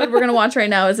episode we're going to watch right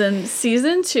now is in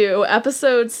season 2,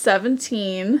 episode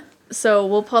 17. So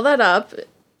we'll pull that up.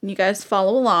 You guys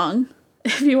follow along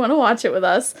if you want to watch it with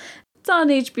us. It's on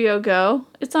HBO Go.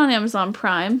 It's on Amazon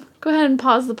Prime. Go ahead and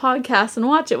pause the podcast and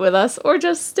watch it with us, or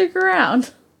just stick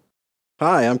around.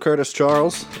 Hi, I'm Curtis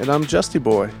Charles, And I'm Justy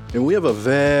Boy. and we have a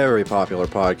very popular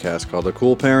podcast called the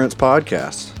Cool Parents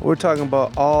Podcast. We're talking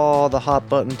about all the hot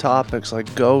button topics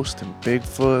like Ghost and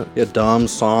Bigfoot. Yeah, dumb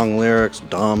song lyrics,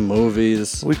 dumb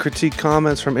movies. We critique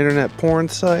comments from internet porn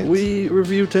sites. We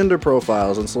review Tinder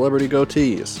profiles and celebrity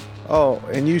goatees. Oh,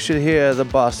 and you should hear the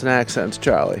Boston accents,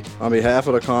 Charlie. On behalf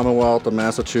of the Commonwealth of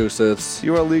Massachusetts,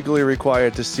 You are legally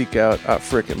required to seek out our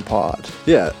frickin' pod.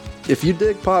 yeah, if you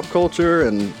dig pop culture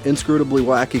and inscrutably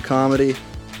wacky comedy,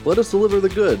 let us deliver the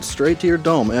goods straight to your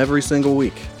dome every single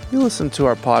week. You listen to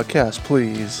our podcast,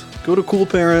 please. Go to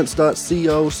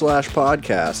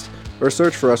coolparents.co/podcast or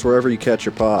search for us wherever you catch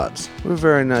your pods. We're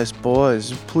very nice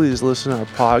boys. Please listen to our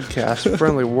podcast.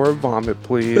 Friendly word vomit,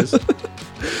 please.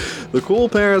 The Cool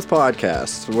Parents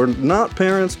Podcast. We're not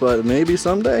parents, but maybe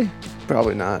someday?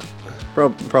 Probably not.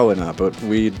 Probably not, but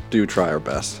we do try our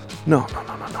best. No.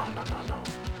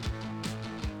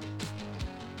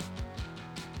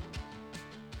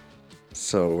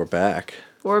 So we're back.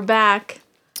 We're back.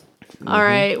 All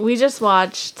right, we just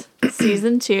watched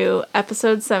season 2,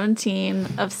 episode 17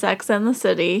 of Sex and the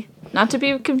City. Not to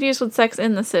be confused with Sex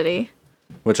in the City.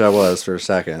 Which I was for a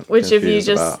second. Which confused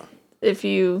about. if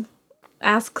you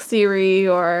ask Siri,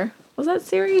 or was that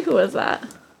Siri? Who was that?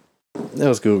 It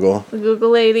was Google. The Google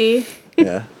lady.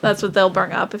 Yeah. That's what they'll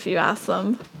bring up if you ask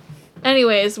them.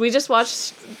 Anyways, we just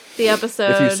watched the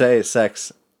episode. If you say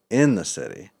sex in the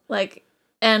city. Like,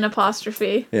 N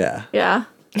apostrophe. Yeah. Yeah.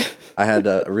 I had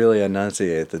to really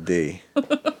enunciate the D.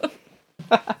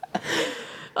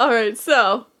 All right,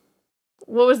 so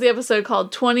what was the episode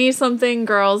called? 20-something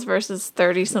girls versus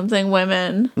 30-something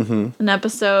women. Mm-hmm. An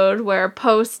episode where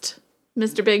post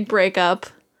Mr. Big breakup,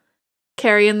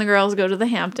 Carrie and the girls go to the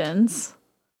Hamptons.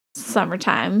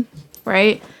 Summertime,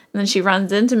 right? And then she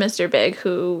runs into Mr. Big,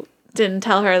 who didn't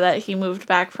tell her that he moved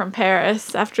back from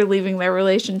Paris after leaving their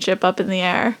relationship up in the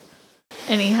air.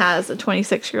 And he has a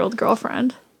 26-year-old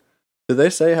girlfriend. Did they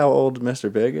say how old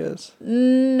Mr. Big is?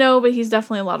 No, but he's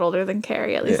definitely a lot older than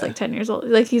Carrie, at least like 10 years old.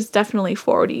 Like, he's definitely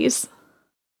 40s.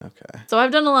 Okay. So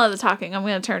I've done a lot of the talking. I'm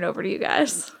going to turn it over to you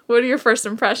guys. What are your first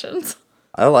impressions?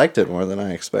 I liked it more than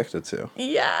I expected to.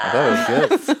 Yeah. I thought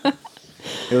it was good.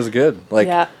 It was good. Like,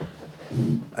 Yeah.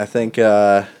 I think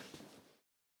there's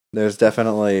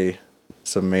definitely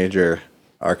some major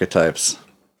archetypes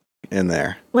in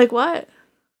there. Like what?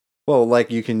 Well,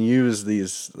 like you can use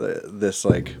this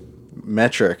like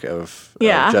metric of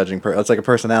judging. It's like a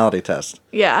personality test.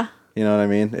 Yeah. You know what I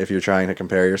mean? If you're trying to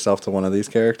compare yourself to one of these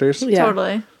characters. Yeah.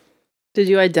 Totally. Did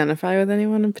you identify with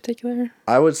anyone in particular?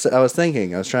 I was trying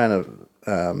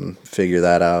to figure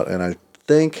that out, and I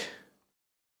think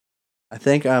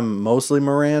I'm mostly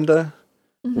Miranda,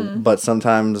 but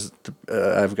sometimes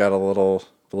I've got a little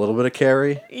bit of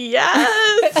Carrie.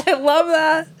 Yes. I love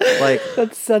that. Like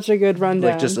That's such a good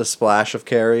rundown. like just a splash of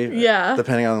Carrie. Yeah.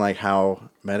 Depending on like how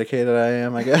medicated I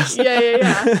am, I guess.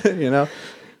 Yeah. You know.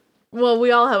 Well,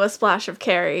 we all have a splash of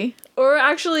Carrie. Or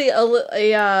actually,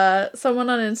 someone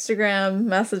on Instagram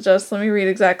messaged us. Let me read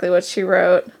exactly what she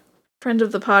wrote. Friend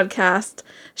of the podcast.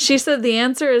 She said the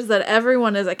answer is that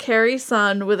everyone is a Carrie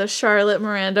Sun with a Charlotte,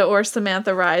 Miranda, or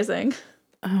Samantha Rising.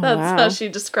 Oh, That's how she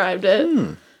described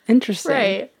it. Interesting.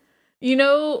 Right. You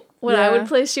know what I would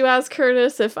place you as,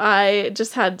 Curtis, if I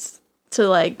just had to,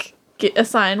 like,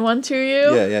 assign one to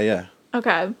you? Yeah.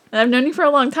 Okay. And I've known you for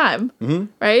a long time,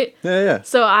 right? Yeah.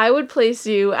 So I would place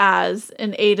you as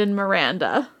an Aiden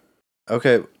Miranda.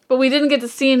 Okay. But we didn't get to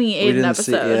see any Aiden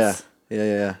episodes.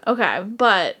 Yeah. Okay,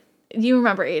 but you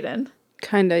remember Aiden.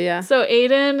 Kinda, yeah. So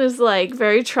Aiden is, like,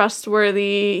 very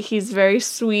trustworthy. He's very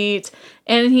sweet.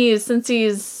 And since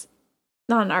he's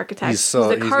not an architect, he's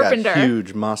a carpenter. Got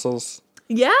huge muscles.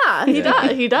 Yeah, he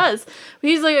does. He does.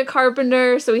 He's like a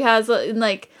carpenter, so he has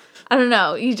like, I don't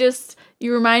know.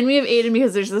 You remind me of Aiden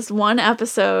because there's this one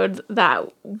episode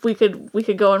that we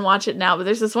could go and watch it now. But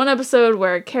there's this one episode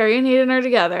where Carrie and Aiden are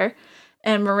together,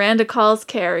 and Miranda calls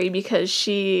Carrie because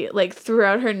she like threw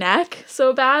out her neck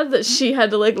so bad that she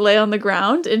had to like lay on the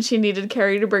ground, and she needed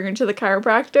Carrie to bring her to the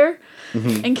chiropractor.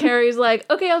 And Carrie's like,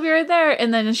 okay, I'll be right there.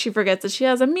 And then she forgets that she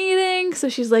has a meeting, so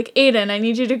she's like, Aiden, I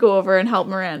need you to go over and help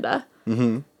Miranda.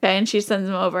 Okay, and she sends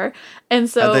him over. And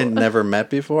so Had they never met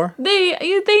before?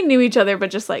 They knew each other, but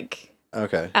just like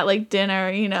at like dinner,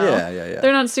 you know. Yeah.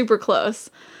 They're not super close.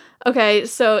 Okay,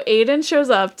 so Aiden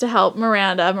shows up to help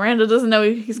Miranda. Miranda doesn't know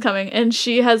he's coming, and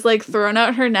she has like thrown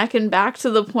out her neck and back to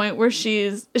the point where she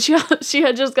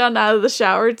had just gotten out of the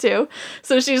shower too.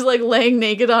 So she's like laying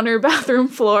naked on her bathroom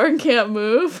floor and can't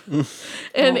move.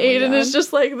 And Aiden is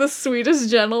just like the sweetest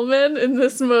gentleman in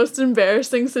this most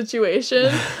embarrassing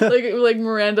situation. like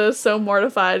Miranda is so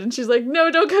mortified, and she's like, "No,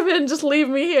 don't come in, just leave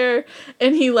me here."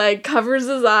 And he like covers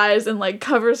his eyes and like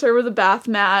covers her with a bath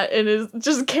mat and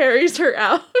just carries her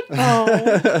out. Oh.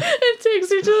 It takes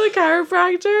her to the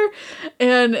chiropractor.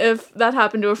 And if that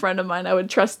happened to a friend of mine, I would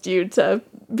trust you to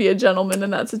be a gentleman in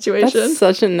that situation. That's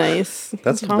such a nice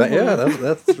That's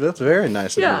very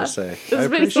nice of you to say. It's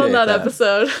based on that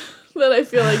episode that I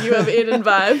feel like you have Aiden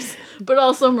vibes, but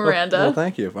also Miranda. Well,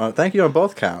 thank you. Thank you on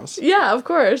both counts. Yeah, of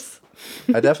course.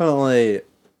 I definitely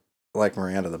like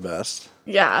Miranda the best.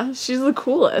 Yeah, she's the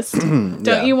coolest.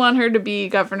 Don't you want her to be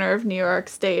governor of New York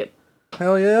State?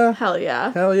 Hell yeah. Hell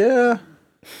yeah. Hell yeah.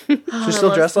 She's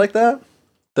still dressed like that?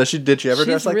 Did she ever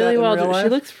dress like really that in well real life? She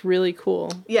looks really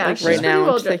cool. Yeah, like she's right now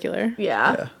pretty in particular.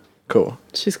 Yeah. Cool.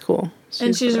 She's cool.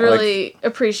 She's really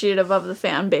appreciative of the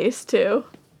fan base too.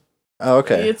 Oh,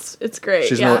 okay. It's great.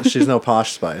 She's no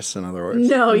Posh Spice, in other words.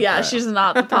 No, she's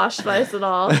not the Posh Spice at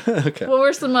all. Okay. What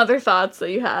were some other thoughts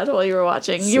that you had while you were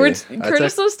watching?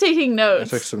 Curtis was taking I notes.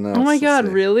 took some notes. Oh my Let's god,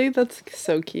 see. really? That's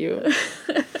so cute.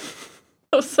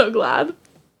 I was so glad.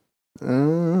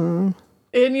 And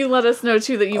you let us know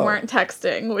too that you weren't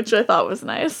texting, which I thought was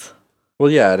nice. Well,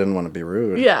 yeah, I didn't want to be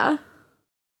rude. Yeah.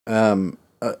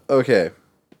 Okay.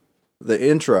 The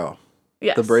intro.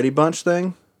 Yes. The Brady Bunch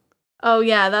thing. Oh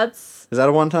yeah, Is that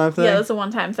a one-time thing? yeah, that's a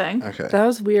one-time thing. Okay. That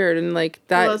was weird, and like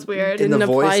that was weird. didn't In the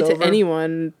apply to voiceover?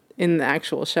 anyone in the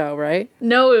actual show, right?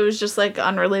 No, it was just like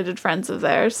unrelated friends of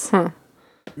theirs. Huh.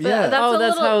 But Yeah.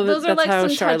 those are that's like how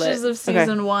some Charlotte- touches of okay.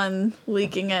 season 1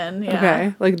 leaking in. Yeah.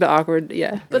 Okay, like the awkward,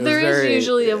 yeah. But It there was is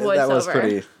usually a voiceover. That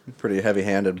was pretty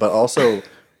heavy-handed, but also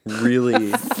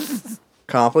really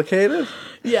complicated.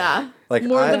 Yeah. Like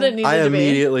More than it needed I to be.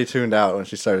 immediately tuned out when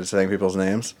she started saying people's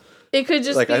names. It could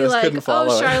just Like, be I just like, couldn't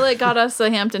follow oh, it. Charlotte got us a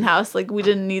Hampton house. Like, we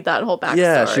didn't need that whole backstory.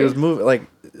 Yeah, she was moving like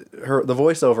the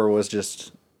voiceover was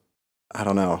just I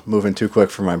don't know, moving too quick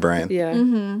for my brain. Yeah.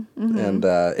 Mm-hmm. And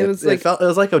It was like- it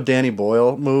was like a Danny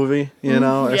Boyle movie, you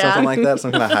know, or Yeah. something like that,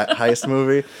 some kind of heist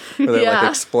movie where they're Yeah. like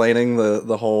explaining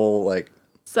the whole like.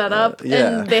 Set up,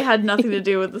 yeah. and they had nothing to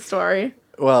do with the story.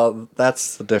 Well,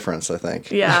 that's the difference, I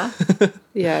think. Yeah.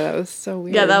 Yeah, that was so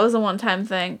weird. Yeah, that was a one-time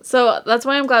thing. So that's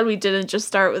why I'm glad we didn't just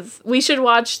start with... We should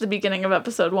watch the beginning of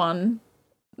episode 1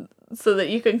 so that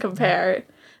you can compare.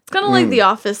 It's kind of like The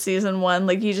Office season 1.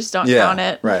 Like, you just don't Yeah, count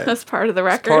it right. as part of the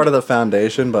record. Part of the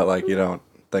foundation, but like you don't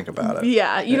think about it.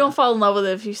 Yeah, you don't fall in love with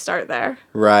it if you start there.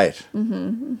 Right.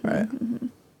 Right.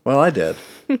 Well, I did,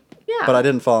 Yeah. but I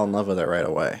didn't fall in love with it right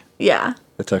away. Yeah.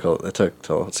 It took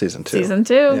till season 2. Season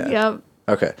 2. Yeah. Yep.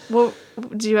 Okay. Well,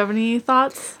 do you have any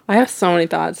thoughts? I have so many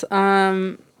thoughts.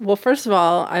 Well, first of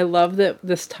all, I love that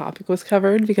this topic was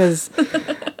covered because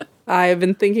I've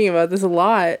been thinking about this a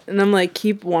lot, and I'm like,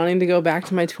 keep wanting to go back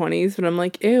to my 20s, but I'm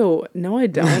like, ew, no, I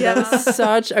don't. Yeah. That was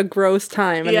such a gross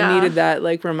time, and Yeah. I needed that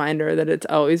like reminder that it's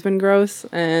always been gross,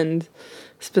 and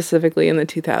specifically in the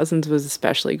 2000s was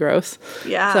especially gross.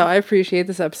 Yeah. So I appreciate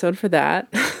this episode for that.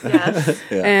 Yes.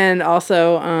 Yeah. And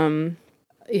also,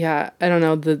 yeah, I don't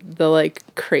know, the like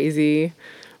crazy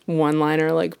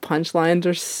one-liner like punchlines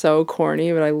are so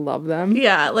corny, but I love them.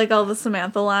 Yeah, like all the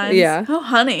Samantha lines. Yeah. Oh,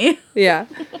 honey. Yeah.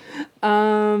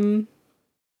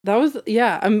 That was,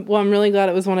 yeah, I'm really glad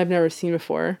it was one I've never seen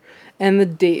before. And the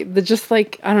date, just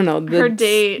like, I don't know. Her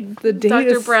date. The date Dr.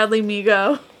 is, Bradley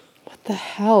Migo. what the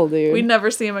hell, dude? We'd never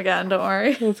see him again, don't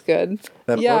worry. That's good.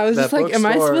 That Yeah, book- I was that just like, am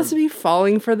I bookstore- supposed to be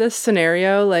falling for this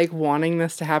scenario, like wanting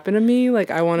this to happen to me?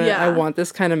 Like, I Yeah. want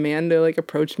this kind of man to like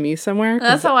approach me somewhere. 'Cause-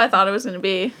 That's how I thought it was going to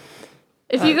be.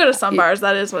 If you go to some bars,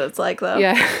 that is what it's like, though.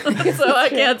 yeah. So I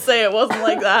can't say it wasn't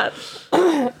like that.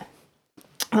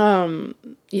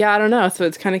 Yeah, I don't know. So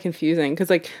it's kind of confusing because,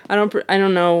 like, I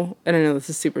don't know, and I know this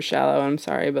is super shallow. I'm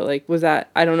sorry, but like,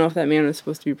 I don't know if that man was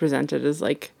supposed to be presented as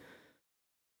like,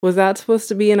 was that supposed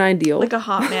to be an ideal Like a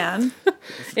hot man.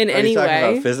 in Are any you talking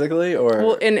way? about physically or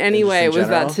Well, in any just way, in was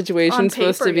general? that situation On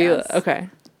supposed to paper, be yes. okay?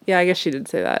 Yeah, I guess she did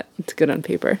say that. It's good on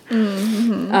paper.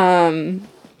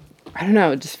 I don't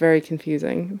know, just very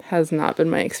confusing. Has not been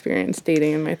my experience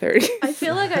dating in my 30s. I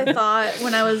feel like I thought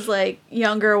when I was like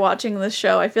younger watching this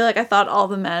show, I feel like I thought all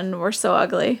the men were so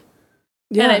ugly.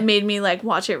 Yeah. And it made me like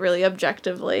watch it really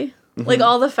objectively. Like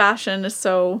all the fashion is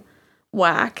so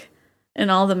whack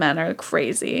and all the men are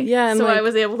crazy. Yeah, and, so I like-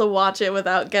 was able to watch it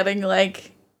without getting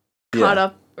like Yeah. caught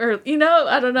up or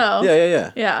I don't know.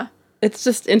 Yeah. Yeah. It's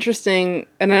just interesting,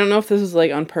 and I don't know if this was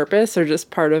like on purpose or just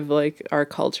part of like our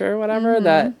culture or whatever,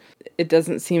 that it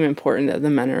doesn't seem important that the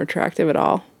men are attractive at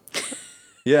all.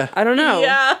 Yeah. I don't know.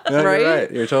 Yeah. No, right? You're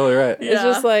right. You're totally right. Yeah. It's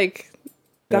just like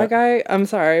that Yeah. guy. I'm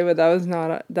sorry, but that was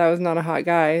not a hot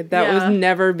guy. That Yeah. would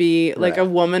never be like Right. a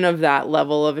woman of that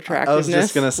level of I attractiveness. was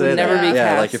just gonna say would that. never be yeah,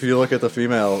 cast. like if you look at the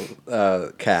female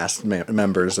cast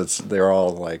members, they're all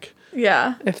like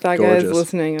Yeah. If that guy is gorgeous.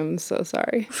 listening, I'm so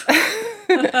sorry.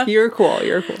 You're cool.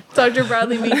 You're cool. Dr.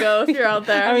 Bradley Migo, if you're out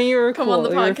there. I mean, you were Come cool. on the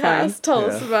You were fine. podcast. Tell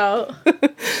us Yeah. about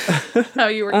how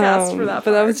you were cast for that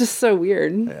But that part. was just so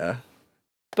weird. yeah.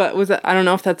 But was it? I don't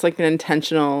know if that's like an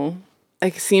intentional.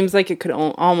 Like, seems like it could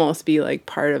almost be like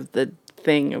part of the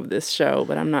thing of this show,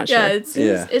 but I'm not Yeah,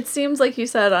 sure. it seems like you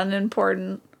said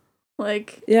unimportant.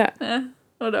 Like, Yeah.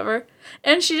 whatever.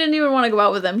 And she didn't even want to go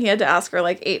out with him. He had to ask her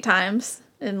like 8 times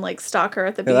and like stalk her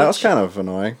at the beach. Yeah, that was kind of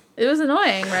annoying. It was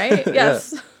annoying, right?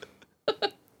 Yes.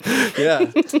 Yeah.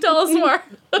 Tell us more.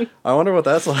 I wonder what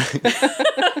that's like.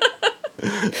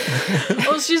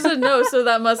 Well, she said no, so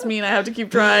that must mean I have to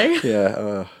keep trying. Yeah.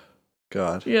 Oh,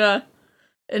 God. Yeah.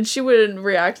 And she wouldn't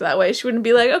react that way. She wouldn't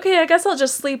be like, okay, I guess I'll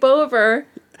just sleep over.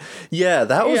 Yeah,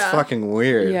 that was Yeah. fucking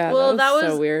weird. Yeah. Well, that was that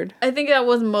so was- weird. I think that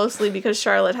was mostly because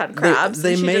Charlotte had crabs.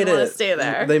 They and she made didn't want it. to stay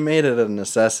there. They made it a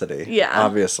necessity. Yeah.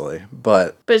 Obviously,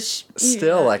 but but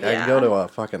still, like, I yeah. could go to a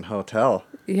fucking hotel,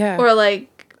 Yeah. Or like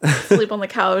sleep on the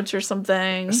couch or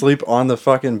something. sleep on the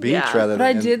fucking beach Yeah. rather. But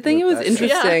I than did think it with was that shit.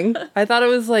 interesting. I thought it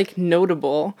was like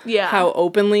notable. Yeah. How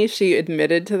openly she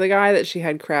admitted to the guy that she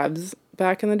had crabs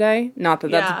back in the day. Not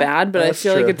that that's Yeah. bad, but That's I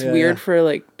feel true. like it's Yeah, weird yeah. for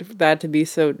like that to be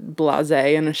so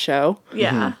blasé in a show.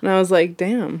 Yeah. And I was like,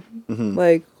 damn,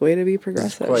 like way to be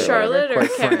progressive. quite- Charlotte or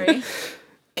Quite funny. Carrie?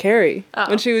 Carrie, Oh,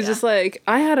 when she was yeah. just like,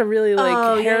 I had a really like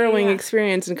Oh, yeah, harrowing yeah.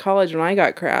 experience in college when I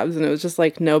got crabs, and it was just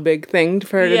like no big thing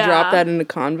for her to Yeah. drop that into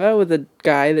convo with a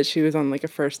guy that she was on like a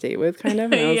first date with, kind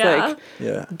of. And I was Yeah. like,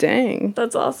 Yeah. dang,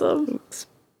 That's awesome.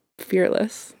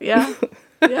 fearless. Yeah.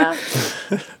 Yeah.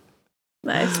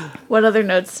 Nice. What other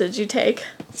notes did you take?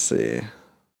 Let's see. A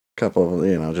couple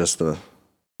of, just the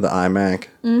iMac.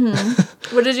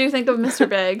 What did you think of Mr.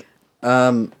 Big?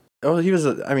 Oh, he was,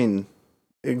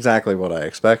 exactly what I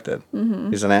expected.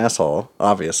 He's an asshole,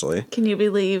 obviously. Can you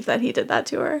believe that he did that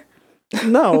to her?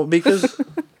 No, because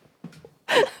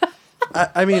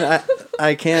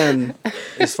I can,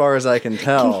 as far as I can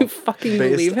tell, Can you fucking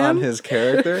based believe on him? his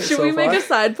character. Should so we make far. a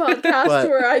side podcast But-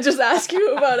 where I just ask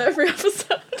you about every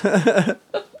episode?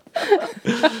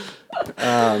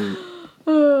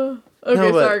 Okay,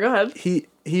 No, but sorry, go ahead.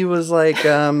 He was like,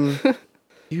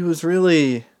 he was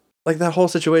really like that whole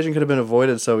situation could have been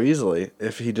avoided so easily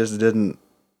if he just didn't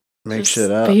make Just-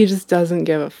 shit up. But he just doesn't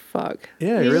give a fuck.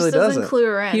 Yeah, He he really just doesn't doesn't. clue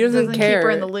her in. He doesn't keep her care.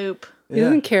 in the loop. He Yeah.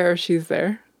 doesn't care if she's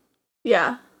there.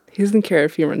 Yeah. He doesn't care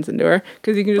if he runs into her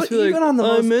because he can just But be like, even on the I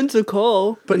most- meant to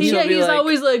call. But And he- she'll Yeah, be he's like,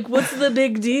 always like, "What's the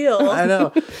big deal?" I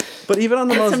know, but even on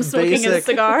the Him most smoking his basic,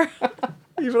 cigar.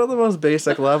 even on the most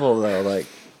basic level, though, like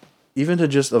even to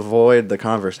just avoid the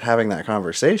having that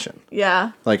conversation,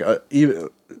 Yeah. like even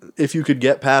if you could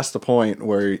get past the point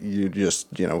where you just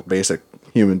basic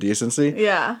human decency,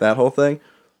 Yeah. that whole thing.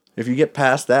 If you get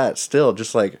past that, still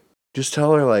just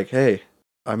tell her like, hey,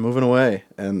 I'm moving away,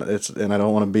 and I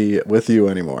don't want to be with you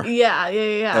anymore. Yeah.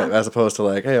 Yeah. As opposed to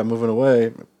like, hey, I'm moving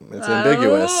away. It's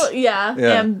ambiguous. Oh, yeah.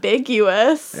 Yeah.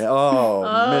 Ambiguous. Oh,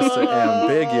 Mr.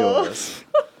 Ambiguous.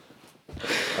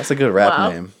 That's a good rap Wow.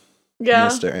 name. Yeah.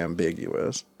 Mr.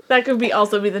 Ambiguous. That could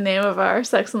also be the name of our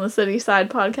Sex and the City side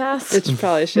podcast. It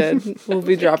probably should. We'll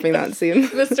be dropping that soon.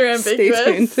 Mr. Stay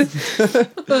Ambiguous.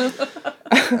 tuned.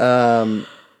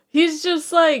 He's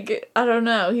just like, I don't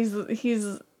know.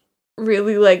 He's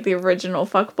really like the original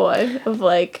fuckboy of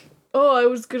like, oh, I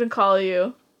was gonna call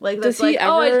you. Like that's Does he like,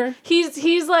 oh, ever-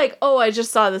 he's like, oh, I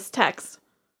just saw this text.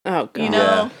 Oh, God. You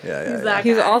know, Yeah. He's that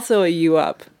He's guy. also a you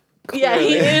up. Yeah,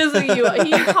 he is.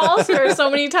 He calls her so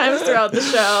many times throughout the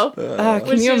show. Can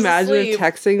When you she's imagine asleep. if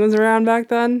texting was around back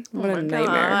then? Oh What my a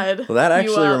nightmare. God. Well, that You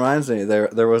actually up. reminds me.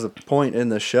 There was a point in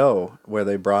the show where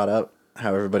they brought up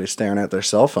how everybody's staring at their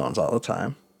cell phones all the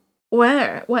time.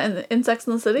 Where? When? In Sex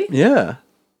and the City? Yeah.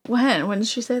 When? When did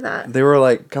she say that? They were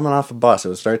like coming off a bus. It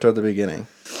was right toward the beginning.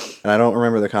 And I don't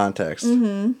remember the context,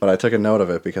 but I took a note of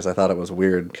it because I thought it was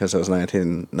weird because it was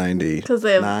 1999. 'Cause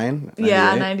they have-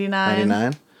 98? 99.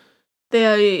 99?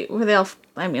 They all.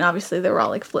 I mean, obviously they were all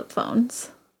like flip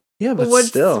phones. Yeah, but what's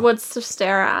still. what's to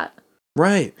stare at?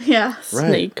 Right. Yeah. Right.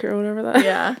 Snake or whatever that.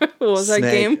 Yeah. What was that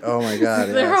Snake. game? Oh my god.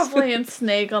 They're all Yes. playing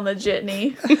Snake on the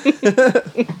jitney.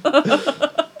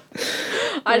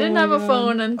 I didn't have a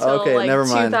phone until Okay, like never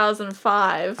mind.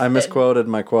 2005. I misquoted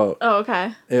my quote. Oh,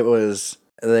 okay. It was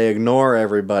they ignore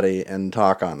everybody and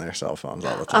talk on their cell phones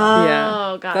all the time.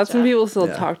 Oh, gotcha. That's when people still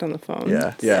Yeah. talked on the phone.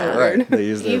 yeah, so right. weird. They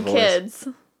use their You voice. kids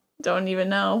don't even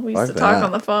know. We used Fuck to talk that.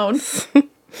 on the phone.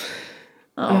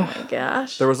 Oh my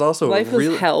gosh. There was also Life was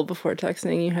really hell before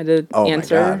texting. You had to Oh my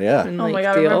answer. God, yeah. and, Oh my like,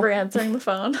 god, I deal. remember answering the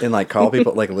phone. and like call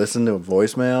people like listen to a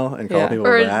voicemail and call Yeah. people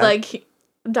Or back. like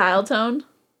dial tone.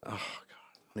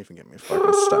 Don't even get me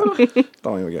fucking started.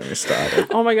 Don't even get me started.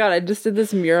 Oh my god, I just did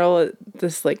this mural at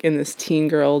this like in this teen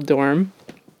girl dorm.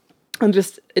 And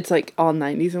just it's like all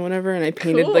 90s and whatever, and I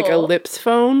painted like a Cool. lips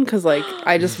phone because like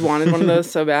I just wanted one of those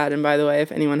so bad. And by the way,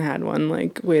 if anyone had one,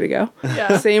 like way to go.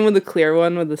 Yeah. Same with the clear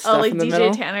one with the stuff Oh, like in the DJ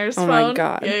middle. Tanner's Oh phone. my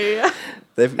God. Yeah.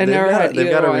 They've never got had they've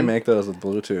got either to one. remake those with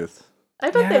Bluetooth. I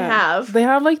bet they have. They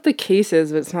have like the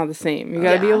cases, but it's not the same. You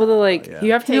got to be Yeah. able to like Yeah.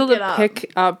 you have to be Take able it to up.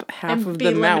 pick up half And of be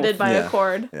the mouth. limited by Yeah. a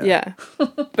cord. Yeah.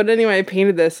 But anyway, I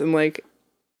painted this and like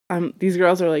these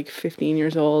girls are like 15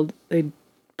 years old. They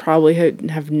probably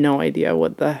have no idea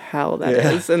what the hell that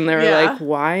is, Yeah. and they were Yeah. like,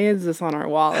 why is this on our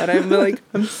wall? And I'm like,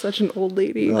 I'm such an old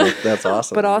lady. Oh, that's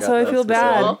awesome. But You also got I that feel specific.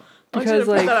 bad. Cool. I want you to Because,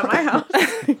 put like- that at my house.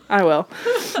 I will.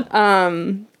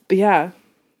 But yeah,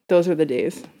 those are the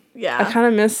days. I Yeah. kind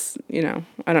of miss, I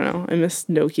don't know. I miss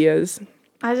Nokias.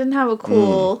 I didn't have a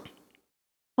cool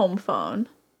home phone.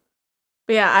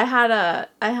 But yeah, I had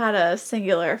a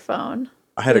singular phone.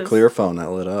 I had a Yes. clear phone that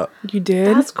lit up. You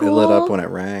did? That's cool. It lit up when it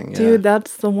rang. Yeah. Dude,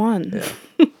 that's the one.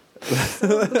 Yeah.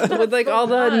 With like all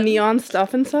the fun. neon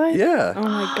stuff inside? Yeah. Oh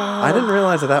my god. I didn't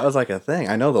realize that was like a thing.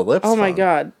 I know the lips. Oh my phone.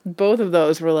 god. Both of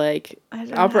those were like I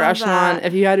didn't upper have echelon. that.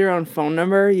 If you had your own phone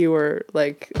number, you were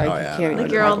like I Oh yeah. can't no, I even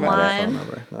didn't you're have that online. phone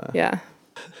number. No. Yeah.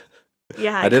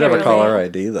 Yeah, I did have can't a caller relate.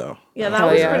 ID though. Yeah, that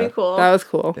Hell was yeah. pretty cool. That was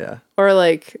cool. Yeah. Or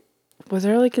like was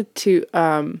there like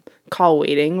call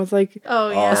waiting was like Oh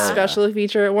yeah. a special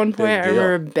feature at one point. I deal.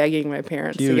 remember begging my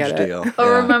parents to Huge get deal. it. Oh,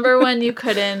 Yeah. remember when you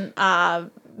couldn't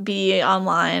be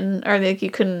online, or like you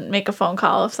couldn't make a phone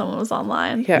call if someone was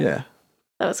online? Yeah. Yeah.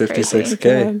 That was crazy.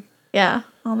 56K. Yeah,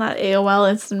 on that AOL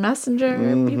Instant Messenger.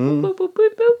 Beep, Mhm. boop, boop,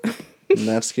 boop, boop, boop.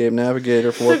 Netscape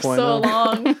Navigator 4.0. Took so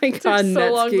long. Oh my god,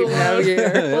 so long to Netscape load.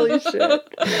 Navigator. Holy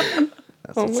shit.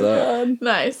 That's Oh what's my up. god.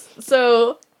 Nice.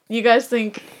 So, you guys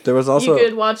think There was also. you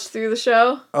could watch through the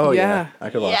show? Oh yeah. Yeah. I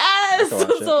could watch. Yes! I could watch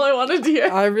That's it. all I wanted to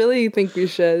hear. I really think we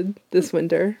should this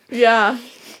winter. Yeah.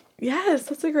 Yes,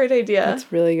 that's a great idea.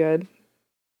 That's really good.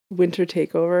 Winter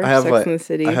takeover. I have Sex like in the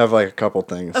City. I have like a couple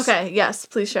things. Okay, yes,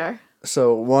 please share.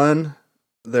 So one,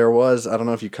 there was, I don't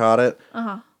know if you caught it,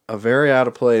 Uh-huh. a very out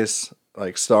of place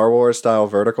like Star Wars style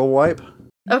vertical wipe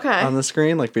Okay. on the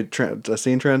screen, like a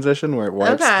scene transition where it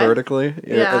wipes Okay. vertically.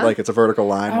 Yeah. Like it's a vertical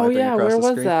line Oh wiping yeah, across where the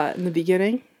was screen. that? In the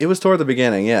beginning? It was toward the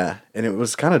beginning, yeah, and it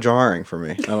was kind of jarring for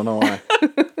me. I don't know why.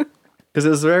 Because it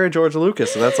was very George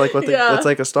Lucas, so that's like what Yeah. that's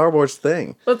like a Star Wars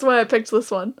thing. That's why I picked this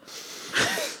one.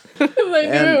 I knew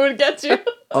And- it would get you.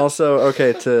 Also,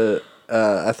 okay,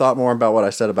 I thought more about what I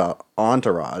said about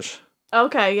Entourage.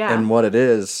 Okay, yeah. And what it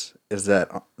is that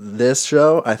this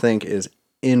show, I think, is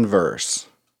inverse.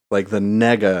 Like the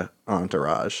nega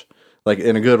Entourage. Like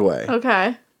in a good way.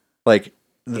 Okay. Like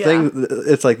the Yeah. thing,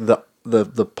 it's like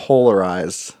the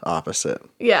polarized opposite.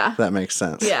 Yeah. If that makes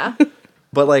sense. Yeah.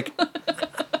 But like,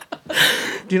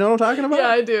 do you know what I'm talking about? Yeah,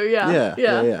 I do. Yeah.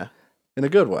 Yeah. In a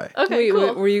good way. Okay, Wait,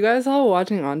 cool. were you guys all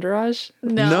watching Entourage?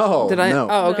 No. Did I? No.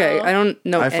 Oh, okay. No. I don't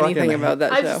know I fucking anything about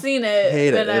that show. I've seen it, Hate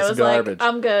it. and I It's was garbage. like,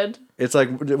 I'm good. It's like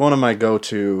one of my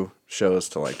go-to shows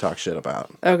to like talk shit about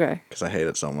Okay. because I hate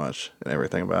it so much and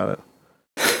everything about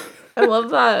it. I love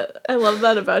that. I love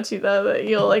that about you, though, that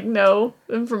you'll like know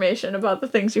information about the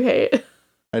things you hate.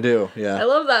 I do, yeah. I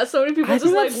love that. So many people I just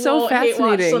think like that's so won't hate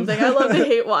watch fascinating. something. I love to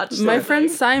hate watch something. My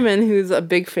friend Simon, who's a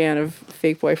big fan of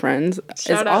Fake Boyfriends, Shout is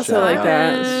out also Shout like out.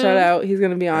 that. Shout out. He's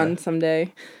gonna be on Yeah.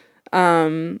 someday.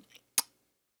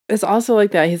 It's also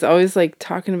like that. He's always like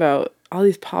talking about all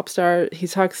these pop stars. He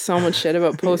talks so much shit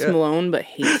about Post Yeah. Malone, but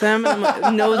hates him. And I'm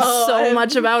like, knows Oh, so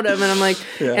much about him. And I'm like,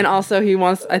 Yeah. and also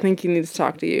I think he needs to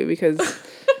talk to you because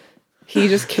he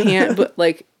just can't, but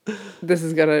like, this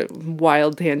is gonna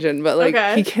wild tangent, but like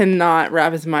Okay. he cannot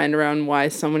wrap his mind around why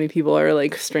so many people are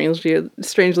like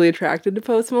strangely attracted to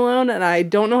Post Malone, and I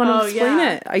don't know how to Oh, explain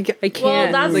yeah. it. I can't.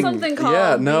 Well, that's like, something called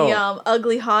yeah, no. the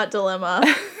ugly hot dilemma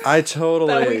I that we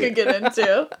totally, could get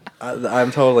into.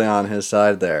 I'm totally on his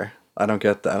side there. I don't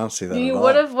get that. I don't see that at all.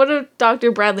 What if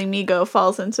Dr. Bradley Migo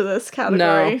falls into this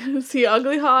category? Is he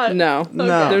ugly hot? no,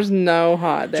 No. there's no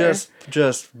hot there.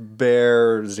 Just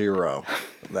bare zero.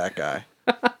 That guy.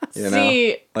 You know,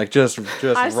 See, like just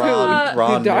I saw-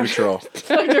 raw Who, Dr. neutral.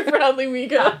 Dr. Bradley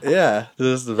Migo. Yeah,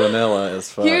 just vanilla as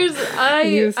fuck. He was I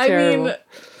mean, terrible.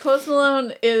 Post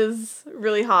Malone is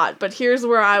really hot, but here's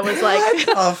where I was like,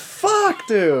 Oh fuck,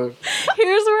 dude.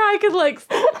 here's where I could like,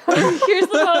 here's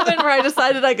the moment where I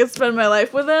decided I could spend my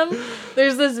life with him.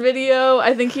 There's this video,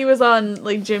 I think he was on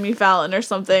like Jimmy Fallon or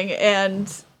something,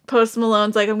 and Post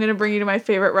Malone's like, I'm gonna bring you to my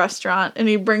favorite restaurant, and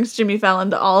he brings Jimmy Fallon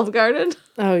to Olive Garden.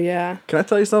 Oh yeah. Can I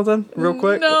tell you something real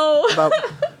quick? No.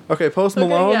 Okay, Post Okay,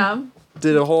 Malone yeah.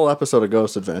 did a whole episode of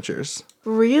Ghost Adventures.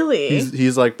 Really?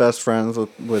 He's like best friends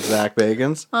with Zach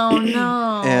Bagans. Oh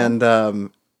no. And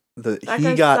That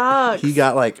guy sucks. he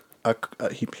got like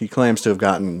he claims to have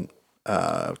gotten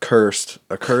a curse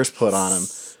put on him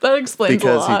that explains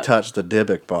because a he lot. touched the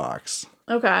Dybbuk box.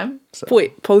 Okay. So,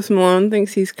 Wait, Post Malone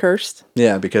thinks he's cursed.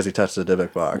 yeah, because he touched the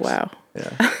Dybbuk box. Wow.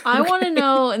 Yeah. I want to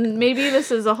know, and maybe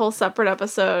this is a whole separate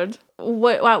episode. I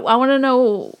want to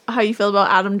know how you feel about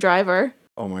Adam Driver,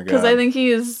 Oh my god. because I think he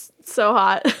is so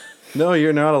hot. No,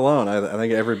 you're not alone. I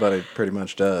think everybody pretty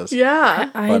much does. Yeah.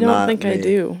 I But don't not think I me.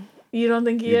 do. You don't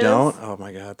think he You is? don't? Oh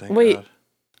my god, thank Wait. God.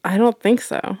 I don't think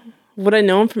so. Would I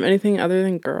know him from anything other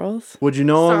than girls? Would you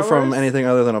know him Star from Wars? anything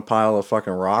other than a pile of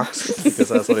fucking rocks? Because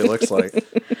that's what he looks like.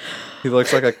 He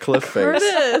looks like a cliff face.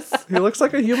 Curtis. He looks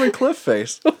like a human cliff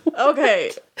face.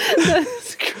 Okay.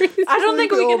 That's crazy. I don't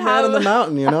think The we old could man in the have.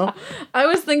 mountain, you know? I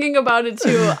was thinking about it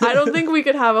too. I don't think we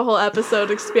could have a whole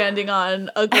episode expanding on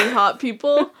ugly hot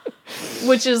people,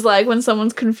 which is like when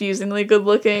someone's confusingly good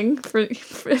looking. For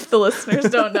if the listeners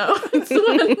don't know,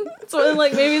 it's when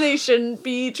like maybe they shouldn't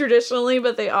be traditionally,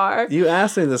 but they are. You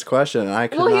asked me this question, and I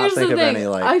could not think of any,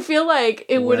 like... I feel like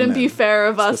it wouldn't be women fair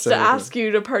of us to specifically. ask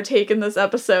you to partake in this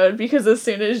episode, because as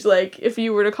soon as, like, if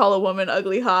you were to call a woman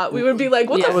ugly hot, we would be like,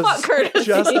 what the fuck, Curtis?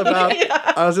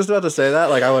 I was just about to say that.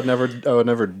 Like, I would never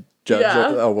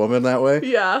judge a woman that way.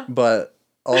 Yeah. But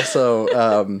also,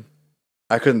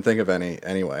 I couldn't think of any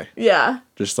anyway. Yeah.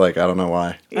 Just like, I don't know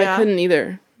why. Yeah. I couldn't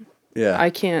either. Yeah. I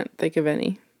can't think of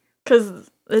any. Because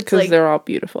it's Because like... they're all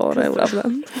beautiful and I love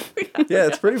them. Yeah,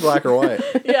 it's pretty black or white.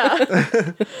 Yeah.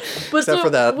 But Except for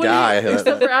that guy.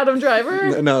 Except for Adam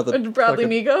Driver? No, the Bradley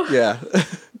Migo? Yeah.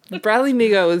 Bradley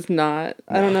Migo was not.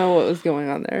 I don't know what was going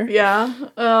on there. Yeah.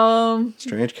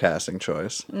 Strange casting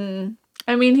choice.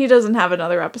 I mean, he doesn't have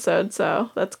another episode,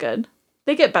 so that's good.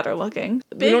 They get better looking.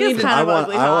 Big don't is even- kind of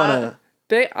ugly hot. wanna,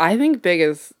 Big, I think Big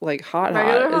is like hot.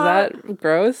 Regular Is hot? that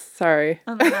gross? Sorry.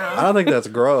 I don't know. I don't think that's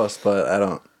gross, but I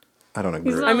don't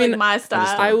agree. He's not I mean, like my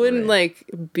style. I wouldn't Right.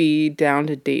 like be down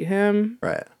to date him,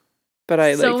 Right. but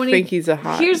I So like many- think he's a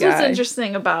hot Here's guy. what's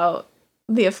interesting about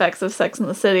the effects of Sex in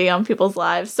the City on people's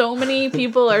lives. So many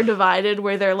people are divided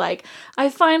where they're like, I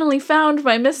finally found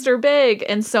my Mr. Big.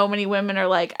 And so many women are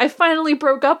like, I finally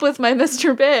broke up with my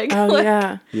Mr. Big. Oh Like,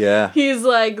 yeah. Yeah. He's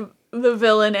like the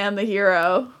villain and the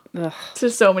hero Ugh, to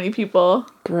so many people.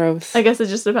 gross. I guess it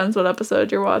just depends what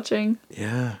episode you're watching.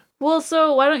 Yeah. Well,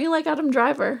 so why don't you like Adam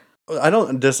Driver? I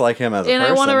don't dislike him as a And I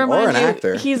person want to or remind an you,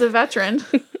 actor. he's a veteran.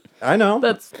 I know.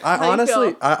 That's I how you honestly,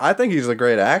 feel. I think he's a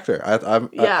great actor.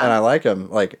 Yeah. And I like him.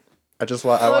 Like, I just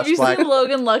I Have watched you Black. seen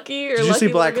Logan Lucky? Or Did you see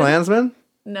Lucky Black Logan? Klansman?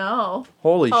 No.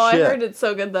 Holy Oh, shit! I heard it's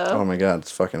so good though. Oh my god,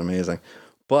 it's fucking amazing.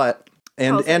 But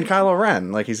and Awesome. Kylo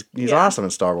Ren, like he's Yeah. awesome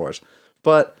in Star Wars.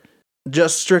 But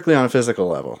just strictly on a physical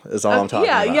level is all I'm talking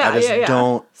about. I just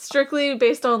don't. Strictly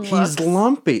based on He's looks.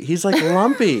 lumpy. He's like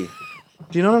lumpy.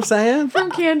 Do you know what I'm saying?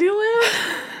 From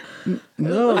Candyland?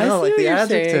 No, I see like what the you're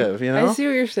adjective. saying. You know, I see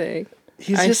what you're saying.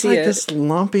 he's I just see like it. this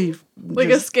lumpy. Like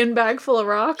a just- skin bag full of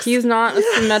rocks? He's not a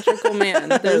symmetrical man.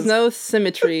 There's no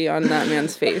symmetry on that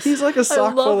man's face. He's like a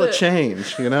sock love full it. of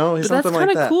change. You know, he's But that's something kind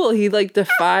like of that. cool. He like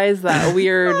defies that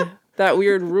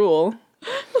weird rule.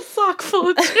 a sock full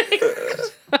of change.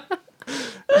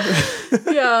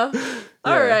 Yeah.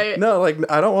 All Yeah. right. No, like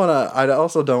I don't want to. I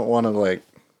also don't want to like.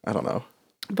 I don't know.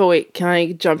 But wait, can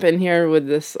I jump in here with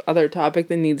this other topic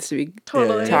that needs to be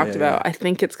Totally. talked about? I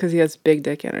think it's because he has big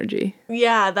dick energy,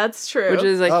 Yeah, that's true. which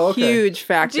is a Oh, okay. huge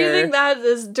factor. Do you think that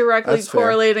is directly That's fair.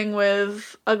 correlating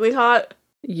with ugly hot?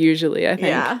 Usually, I think.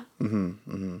 Yeah. So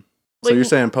Like, you're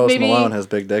saying Post maybe- Malone has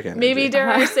big dick energy? Maybe dare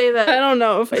I say I that? don't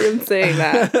know if I am saying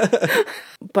that.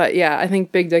 But yeah, I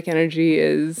think big dick energy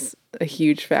is a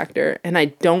huge factor. And I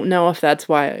don't know if that's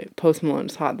why Post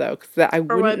Malone's hot, though. Because I Or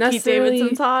wouldn't what Pete necessarily...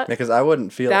 Davidson's hot? Because I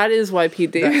wouldn't feel. That is why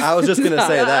Pete Davidson. I was just gonna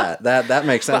say hot. that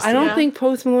makes sense. But I to don't me. think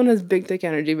Post Malone has big dick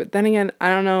energy. But then again, I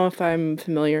don't know if I'm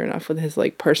familiar enough with his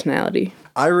like personality.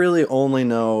 I really only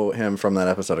know him from that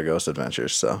episode of Ghost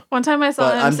Adventures. So One time I saw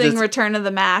But him I'm sing just- Return of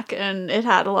the Mac, and it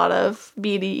had a lot of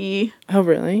BDE. Oh,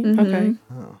 really? Mm-hmm. Okay.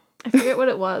 I forget what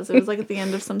it was. It was like at the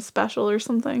end of some special or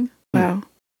something. Wow.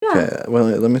 Yeah. okay, well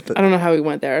let me. I don't know how we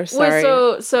went there. Sorry.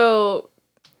 Wait, so,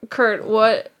 Kurt,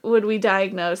 what would we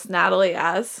diagnose Natalie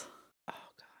as?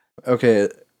 Okay,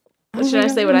 Should I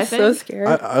say what I I'm think? so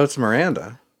scared. it's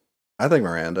Miranda. I think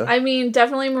Miranda. I mean,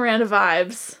 definitely Miranda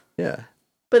vibes. yeah.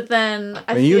 But then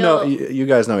I mean, you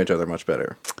guys know each other much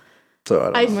better. So I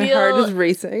don't I know. My feel heart is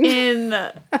racing.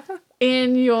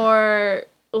 in your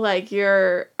like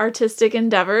your artistic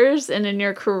endeavors and in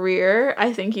your career,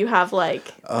 I think you have like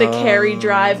the Carrie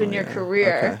drive in your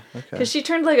career. Okay. Because she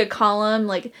turned like a column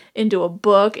like into a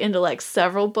book, into like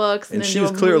several books, And into she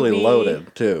was a clearly movie.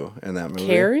 loaded too in that movie.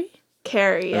 Carrie?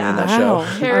 Carrie, In yeah. that Wow.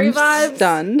 show. Carrie I'm vibes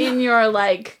stunned. in your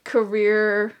like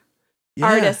career Yeah.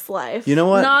 artist life. You know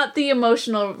what? Not the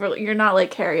emotional. You're not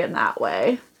like Carrie in that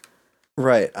way.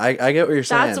 Right. I get what you're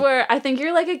saying. That's where I think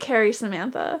you're like a Carrie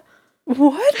Samantha.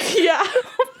 What? Yeah,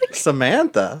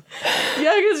 Samantha.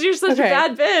 yeah, because you're such Okay. a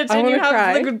bad bitch I and you wanna have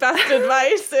cry. the best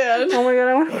advice. And Oh my god,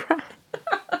 I want to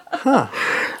cry.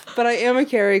 But I am a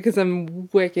Carrie because I'm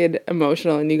wicked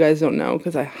emotional, and you guys don't know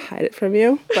because I hide it from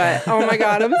you. But oh my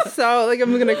god, I'm so like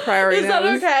I'm gonna cry right is now.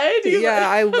 that okay? Do you Yeah,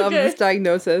 I love okay. this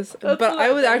diagnosis. That's But what I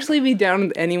I would think. actually be down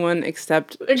with anyone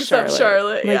except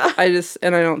Charlotte, Like, yeah. I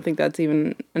don't think that's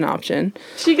even an option.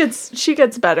 She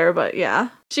gets better, but yeah,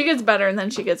 she gets better and then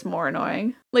she gets more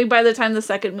annoying. Like by the time the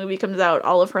second movie comes out,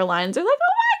 all of her lines are like,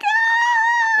 "Oh my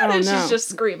and no. she's just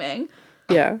screaming.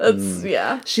 Yeah. That's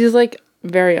yeah. She's like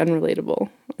very unrelatable.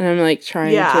 And I'm like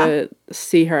trying Yeah. to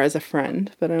see her as a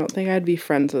friend, but I don't think I'd be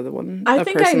friends with I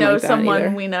think I know like that someone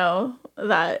either. we know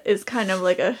that is kind of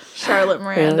like a Charlotte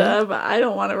Miranda, but I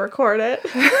don't want to record it.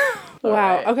 Wow.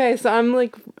 Alright. Okay, so I'm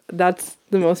like, that's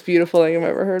the most beautiful thing I've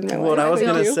ever heard in my life. What I was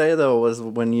Thank gonna you. say though was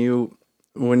when you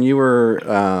were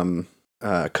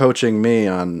coaching me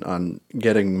on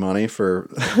getting money for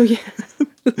Oh yeah.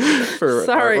 for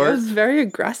Sorry, I artwork. was very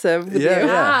aggressive with yeah, you.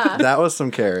 yeah, that was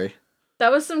some Carrie.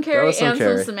 That was some Carrie was some and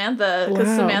Carrie. some Samantha, because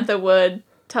Wow. Samantha would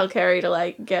tell Carrie to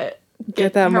like get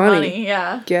that her money.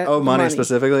 Yeah, Get Oh, money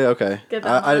specifically. Okay, get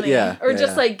that money. yeah, or yeah,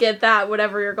 just yeah. like get that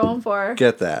whatever you're going for.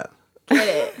 get that. Get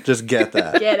it. Just get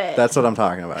that. Get it. That's what I'm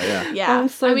talking about. Yeah. Yeah, I'm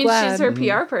so I mean glad. she's her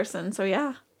PR person, so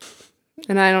yeah.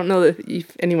 And I don't know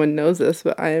if anyone knows this,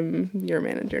 but I'm your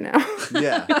manager now.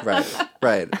 Yeah. Right.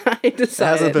 Right. I It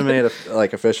decided. hasn't been made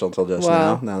like official until just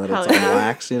Wow. now. Now that Hell it's on yeah.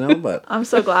 wax, you know. But I'm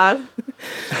so glad.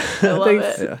 I love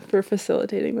Thanks it. Yeah. for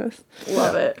facilitating this.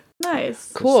 Love it.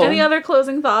 Nice. Cool. Any other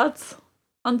closing thoughts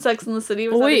on Sex and the City?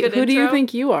 Was Well, that a wait, good who do you intro?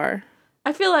 think you are?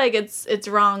 I feel like it's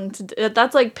wrong to.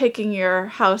 That's like picking your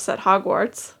house at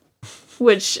Hogwarts.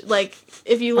 Which, like,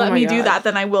 if you let Oh my me do God. that,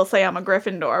 then I will say I'm a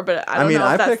Gryffindor. But I don't mean, know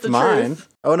if I that's picked the mine. truth.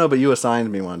 Oh no, but you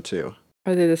assigned me one too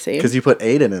Are they the same? because you put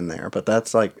Aiden in there. But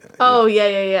that's like. Oh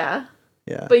yeah.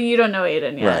 Yeah. But you don't know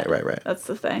Aiden yet. Right. That's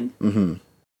the thing.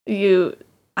 Mm-hmm.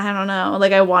 I don't know.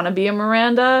 Like, I want to be a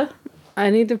Miranda. I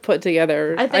need to put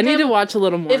together. I I, think need to I'm- watch a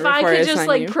little more. If I before could just assign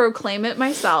like you. proclaim it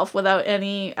myself without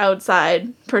any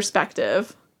outside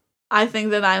perspective, I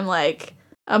think that I'm like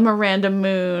a Miranda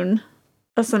Moon,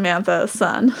 a Samantha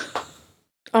Sun.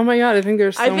 Oh my god, I think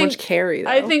there's so I think- much Carrie. Though.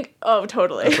 I think. Oh,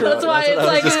 totally. That's why what it's I was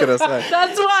like. just gonna say.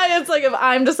 That's why it's like if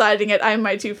I'm deciding it, I'm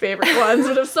my two favorite ones.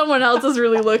 But if someone else is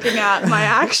really looking at my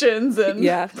actions and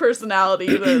Yeah.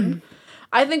 personality, then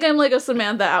I think I'm like a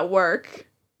Samantha at work,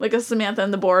 like a Samantha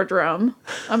in the boardroom,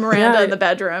 a Miranda Yeah. in the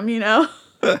bedroom. You know.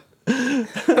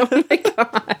 Oh my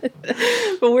god.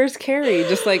 But where's Carrie?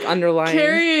 Just like underlying.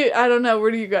 Carrie, I don't know.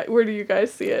 Where do you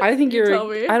guys see it? I think You you're. Tell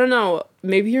me. I don't know.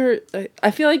 Maybe you're.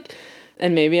 I feel like,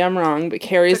 and maybe I'm wrong, but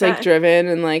Carrie's Okay. like driven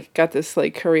and like got this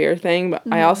like career thing. But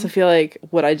I also feel like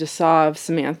what I just saw of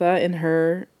Samantha in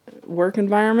her work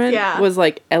environment Yeah. was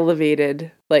like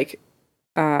elevated, like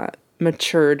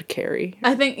matured Carrie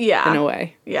I think yeah. in a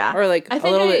way, Yeah. or like I a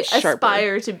think little I bit sharper.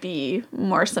 aspire to be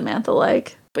more Samantha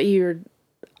like. But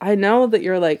I know that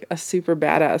you're like a super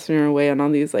badass when you're away on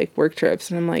all these like work trips,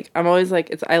 and I'm always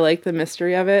like, I like the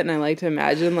mystery of it, and I like to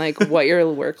imagine like what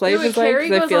your work life is like. Carrie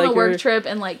 'cause I goes feel on like a work you're- trip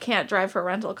and like can't drive her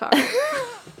rental car.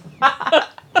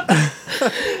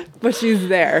 but she's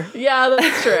there. Yeah,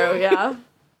 that's true. Yeah.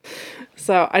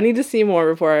 So I need to see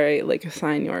more before I like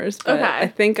assign yours. But Okay. I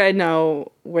think I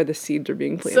know where the seeds are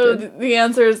being planted. So the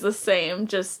answer is the same,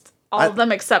 just all of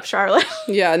them except Charlotte.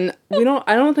 yeah,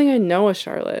 I don't think I know a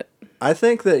Charlotte. I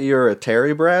think that you're a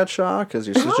Terry Bradshaw because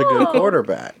you're such a good Oh.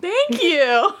 quarterback. Thank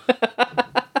you.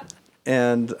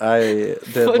 And I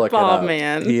did look it Football up.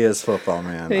 man. He is football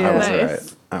man. Yeah. I was Nice.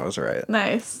 right. I was right.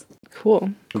 Nice.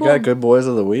 Cool. We got good boys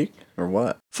of the week or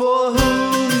what? For whom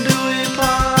do we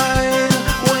pine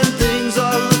when things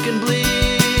are looking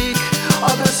bleak?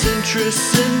 Our best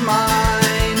interests in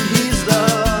mind. He's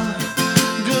the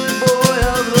good boy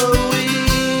of the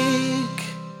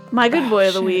week. My good boy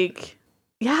of the week.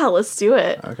 Yeah, let's do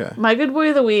it. Okay. My good boy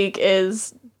of the week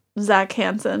is Zach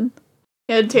Hansen.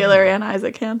 And Taylor and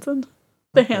Isaac Hansen.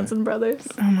 The Hansen brothers.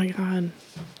 Oh my god.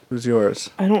 Who's yours?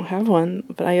 I don't have one,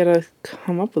 but I gotta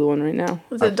come up with one right now.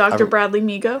 Was it Dr. Bradley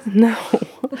Migo? No.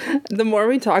 The more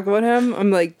we talk about him,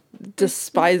 I'm like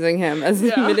despising him as the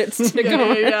Yeah. minutes tick Yeah,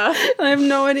 on. yeah. I have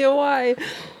no idea why.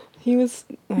 He was.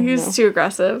 I don't He know. was too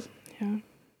aggressive.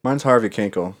 Mine's Harvey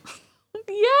Kinkle.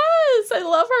 Yes, I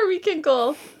love Harvey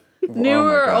Kinkle. New Oh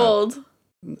my or God. old?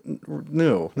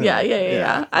 New.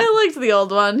 Yeah. I liked the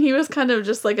old one. He was kind of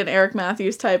just like an Eric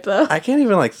Matthews type, though. I can't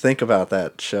even like think about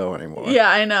that show anymore. Yeah,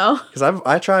 I know. Because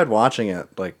I tried watching it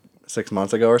like 6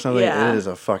 months ago or something. Yeah. It is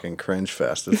a fucking cringe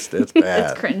fest. It's bad.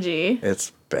 It's cringy.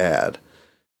 It's bad.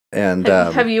 And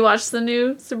Have you watched the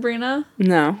new Sabrina?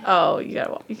 No. Oh, you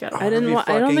gotta. I didn't.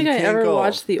 Harvey I don't think I fucking ever Kinkle.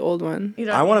 watched the old one. You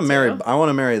don't I want to need marry. I want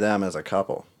to marry them as a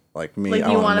couple. Like me. Like, I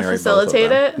you wanna wanna marry facilitate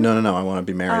both of them. it? No. I want to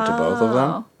be married to both of Oh.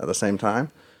 them at the same time.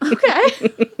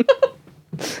 Okay.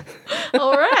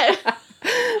 All right.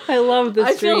 I love this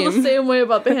I feel the dream. same way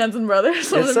about the Hanson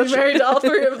brothers. I'm gonna be married to all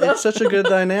three of them. It's such a good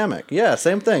dynamic. Yeah,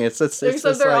 same thing. It's Except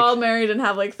just they're like, all married and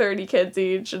have like 30 kids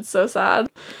each. It's so sad.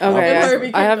 Okay,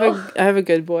 Harvey I have Keitel. I have a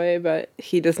good boy, but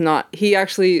he does not. He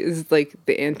actually is like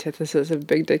the antithesis of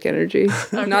big dick energy.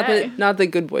 Okay. Not the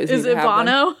good boys. Is need it to have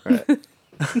them. Bono?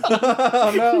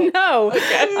 No,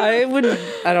 I wouldn't.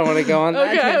 I don't want to go on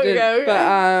that tangent. Okay. But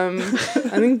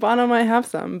I think Bono might have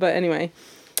some. But anyway,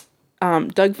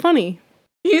 Doug Funny.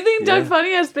 You think Doug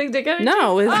Funny has big dick energy?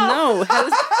 No, no.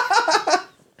 I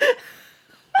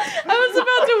was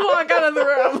about to walk out of the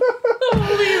room.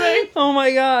 I'm leaving. Oh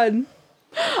my god. Wait,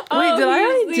 did I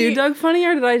already do Doug Funny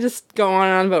or did I just go on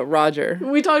and on about Roger?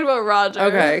 We talked about Roger.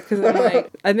 Okay, because I'm like,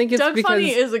 I think it's Doug because Funny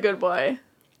is a good boy.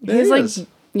 he's It like, is.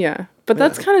 yeah, but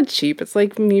that's kind of cheap. It's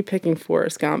like me picking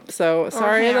Forrest Gump. So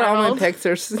sorry that all my Harold. picks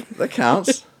are. that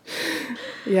counts.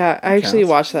 Yeah, I actually counts.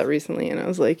 watched that recently and I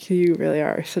was like, you really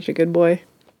are such a good boy.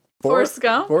 Forrest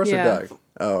Gump? Forrest Yeah. or Doug?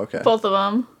 Oh, okay. Both of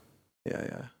them.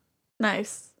 Yeah.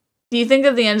 Nice. Do you think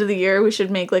at the end of the year we should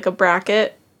make like a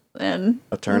bracket and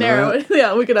A tournament? narrow it?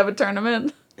 Yeah, we could have a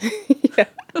tournament Yeah,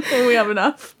 when we have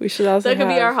enough. we should also That could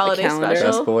be have our a holiday calendar.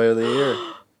 special. Best boy of the year.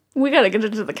 We gotta get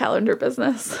into the calendar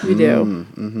business. We do.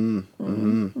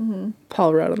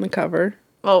 Paul Rudd on the cover.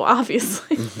 Oh,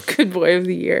 obviously. Good boy of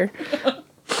the year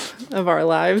of our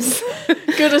lives.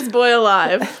 Goodest boy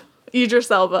alive. Idris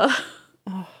Elba.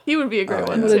 He would be a great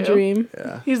one What too. a dream.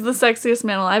 Yeah. He's the sexiest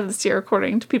man alive this year,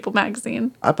 according to People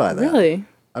magazine. I buy that. Really?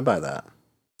 I buy that.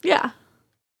 Yeah.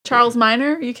 Charles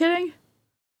Minor? You kidding?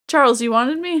 Charles, you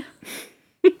wanted me?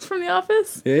 From The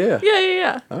Office? Yeah.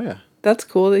 Yeah. Oh, yeah. That's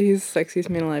cool that he's the sexiest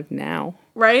man alive now.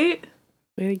 Right?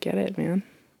 Way to get it, man.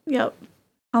 Yep.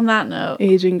 On that note,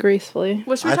 Aging gracefully.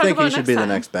 what should we I talk think about he should be time?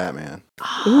 the next Batman.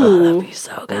 Ooh. That'd be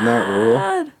so good. Isn't that rule?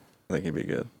 I think he'd be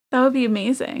good. That would be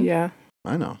amazing. Yeah.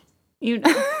 I know. You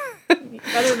know.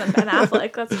 Better than Ben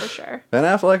Affleck, that's for sure. Ben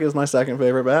Affleck is my second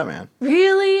favorite Batman.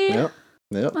 Really? Yep.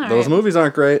 All Those right. movies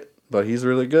aren't great, but he's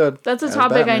really good. That's a as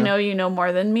topic I Batman. know you know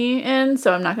more than me in,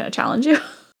 so I'm not going to challenge you.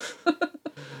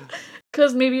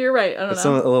 Because maybe you're right. I don't It's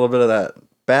know. a little bit of that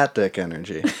bat dick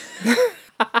energy.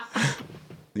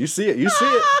 You see it. You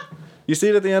see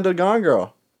it at the end of Gone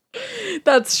Girl.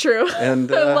 That's true.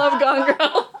 And I love Gone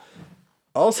Girl.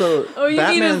 also, Oh, you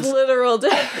mean his literal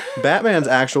dick. Batman's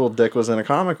actual dick was in a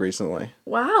comic recently.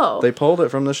 Wow. They pulled it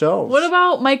from the shelves. What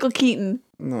about Michael Keaton?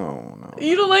 No.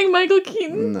 You don't like Michael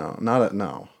Keaton? No,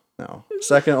 no.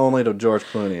 Second only to George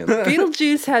Clooney,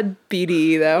 Beetlejuice had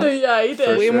BD though. Yeah, he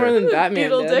did. Way sure. more than Batman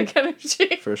Beetle did. dick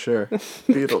energy. for sure.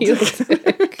 Beetle dick.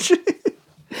 Beetlejuice.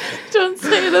 Don't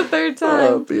say it a third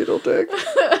Oh, time. Beetle dick.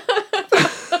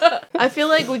 I feel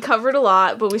like we covered a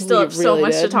lot, but we still We have so really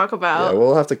much to did. talk Yeah, about.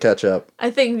 we'll have to catch up. I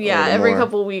think, little every more.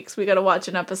 couple weeks we got to watch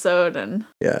an episode and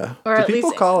Yeah. Or Do at people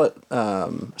least- call it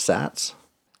SATs?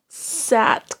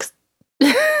 sat.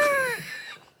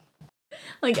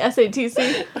 Like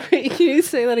SATC. Wait, can you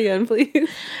say that again, please?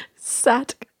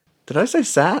 Sat. Did I say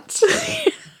SATs?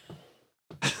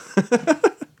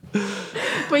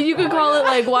 But you could call it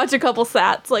like watch a couple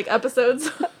sats, like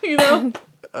episodes, you know?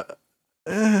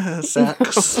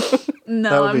 Sax. No,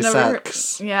 That would I've be never.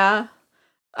 sax. Yeah.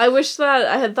 I wish that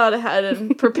I had thought ahead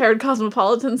and prepared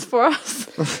Cosmopolitans for us.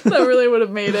 That really would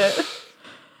have made it.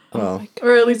 Well,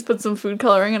 Or at least put some food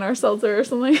coloring in our seltzer or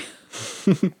something.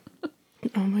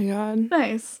 Oh my god.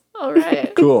 Nice. All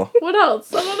right. cool. What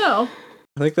else? I don't know.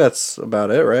 I think that's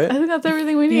about it, I right? think that's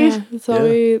everything we need. Yeah, that's all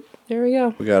there we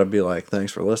go. We gotta be like,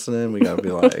 thanks for listening. We gotta be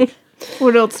like,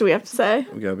 What else do we have to say?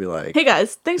 we gotta be like, Hey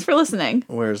guys, thanks for listening.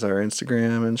 where's our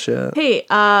Instagram and shit? Hey,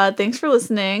 thanks for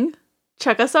listening.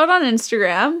 Check us out on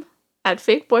Instagram at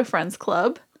Fake Boyfriends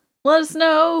Club. Let us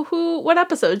know what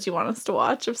episodes you want us to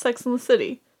watch of Sex and the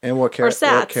City. And what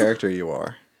Sats. character you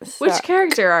are. Which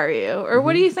character are you? Or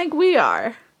what do you think we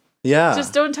are? Yeah.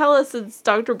 Just don't tell us it's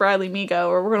Dr. Bradley Migo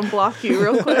or we're going to block you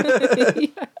real quick.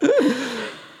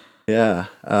 Yeah.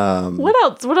 What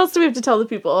else? What else do we have to tell the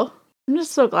people? I'm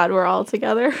just so glad we're all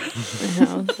together. I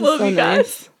know, this is Love so you guys.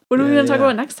 nice. What are we Yeah, going to talk yeah.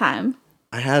 about next time?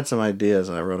 I had some ideas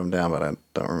and I wrote them down, but I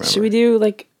don't remember. Should we do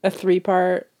like a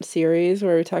 3-part series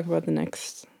where we talk about the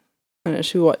next? I don't know,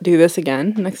 should we do this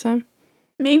again next time?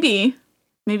 Maybe.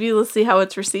 Maybe let's see how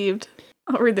it's received.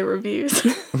 I'll read the reviews.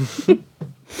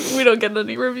 We don't get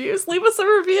any reviews. Leave us a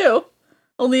review.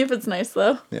 Only if it's nice,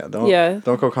 though. Yeah.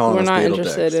 Don't go calling We're us not Beetle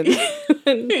interested dicks.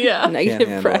 in Yeah. negative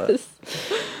handle it. press.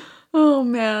 Oh,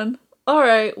 man. All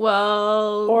right.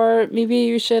 Well, Or maybe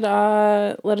you should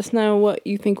let us know what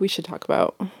you think we should talk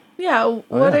about. yeah.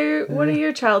 What yeah. are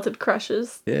your childhood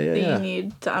crushes Yeah, that yeah. you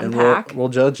need to And unpack? we'll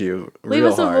judge you Leave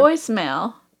real us a hard.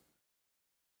 voicemail.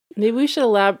 Maybe we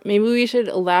should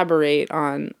elaborate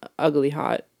on ugly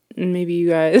hot. And maybe you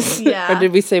guys. Yeah. Or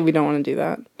did we say we don't want to do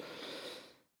that?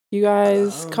 You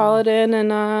guys call it in and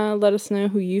let us know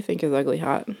who you think is ugly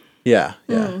hot. Yeah.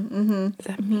 Is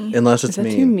that mean? Unless it's Is that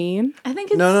mean. too mean? I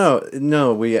think it's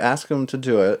No. We ask them to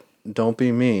do it. Don't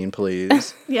be mean,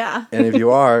 please. Yeah, And if you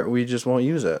are, we just won't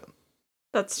use it.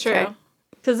 that's true. Okay.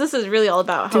 Because this is really all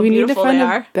about how Do we need to beautiful find they a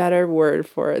are. better word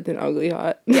for it than ugly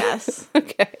hot? Yes.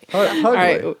 Okay. Hugly.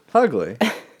 right. Hugly.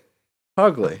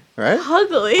 Hugly, right?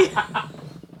 Ugly.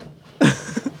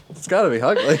 It's gotta be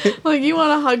hugly. Like, you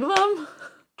want to hug them?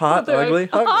 Hot, They're ugly,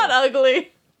 hugly. Hot,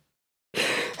 ugly.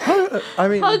 I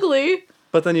mean, Ugly.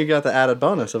 but then you got the added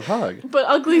bonus of hug. But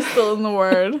ugly's still in the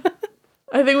word.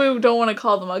 I think we don't want to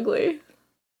call them ugly.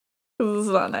 Because this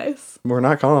is not nice. We're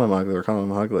not calling them ugly. We're calling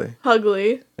them ugly.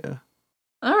 Ugly. Yeah.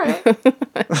 All right.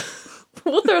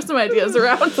 We'll throw some ideas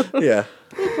around. Yeah.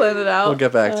 We'll plan it out. We'll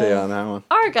get back to you on that one.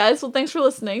 All right, guys. Well, thanks for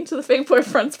listening to the Fake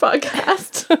Boyfriends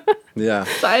podcast. Yeah.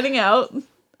 Signing out.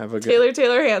 Have a good.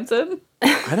 Taylor Hansen.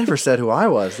 I never said who I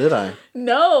was, did I?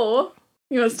 No.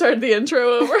 You want to start the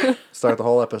intro over? Start the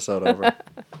whole episode over.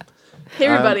 Hey,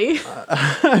 everybody.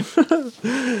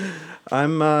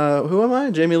 I'm who am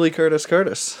I? Jamie Lee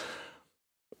Curtis.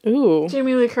 Ooh.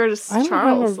 Jamie Lee Curtis I don't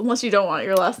Charles. have a- Unless you don't want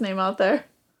your last name out there.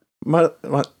 What?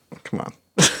 Come on.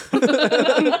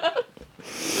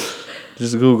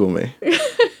 Just Google me.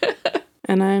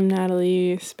 And I'm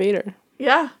Natalie Spader.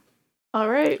 Yeah. All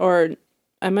right. Or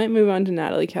I might move on to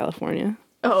Natalie California.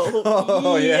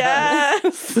 Oh, yeah.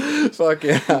 yes. Fuck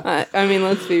yeah. I mean,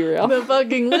 let's be real. The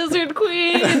fucking lizard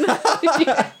queen.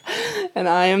 And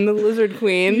I am the lizard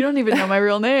queen. You don't even know my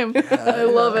real name. I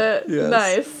love it. Yes.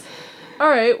 Nice. All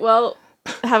right. Well,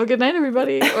 have a good night,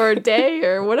 everybody. Or day,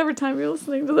 or whatever time you're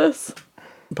listening to this.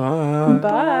 Bye.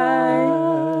 Bye.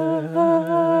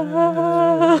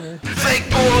 Fake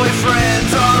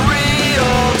boyfriends are real.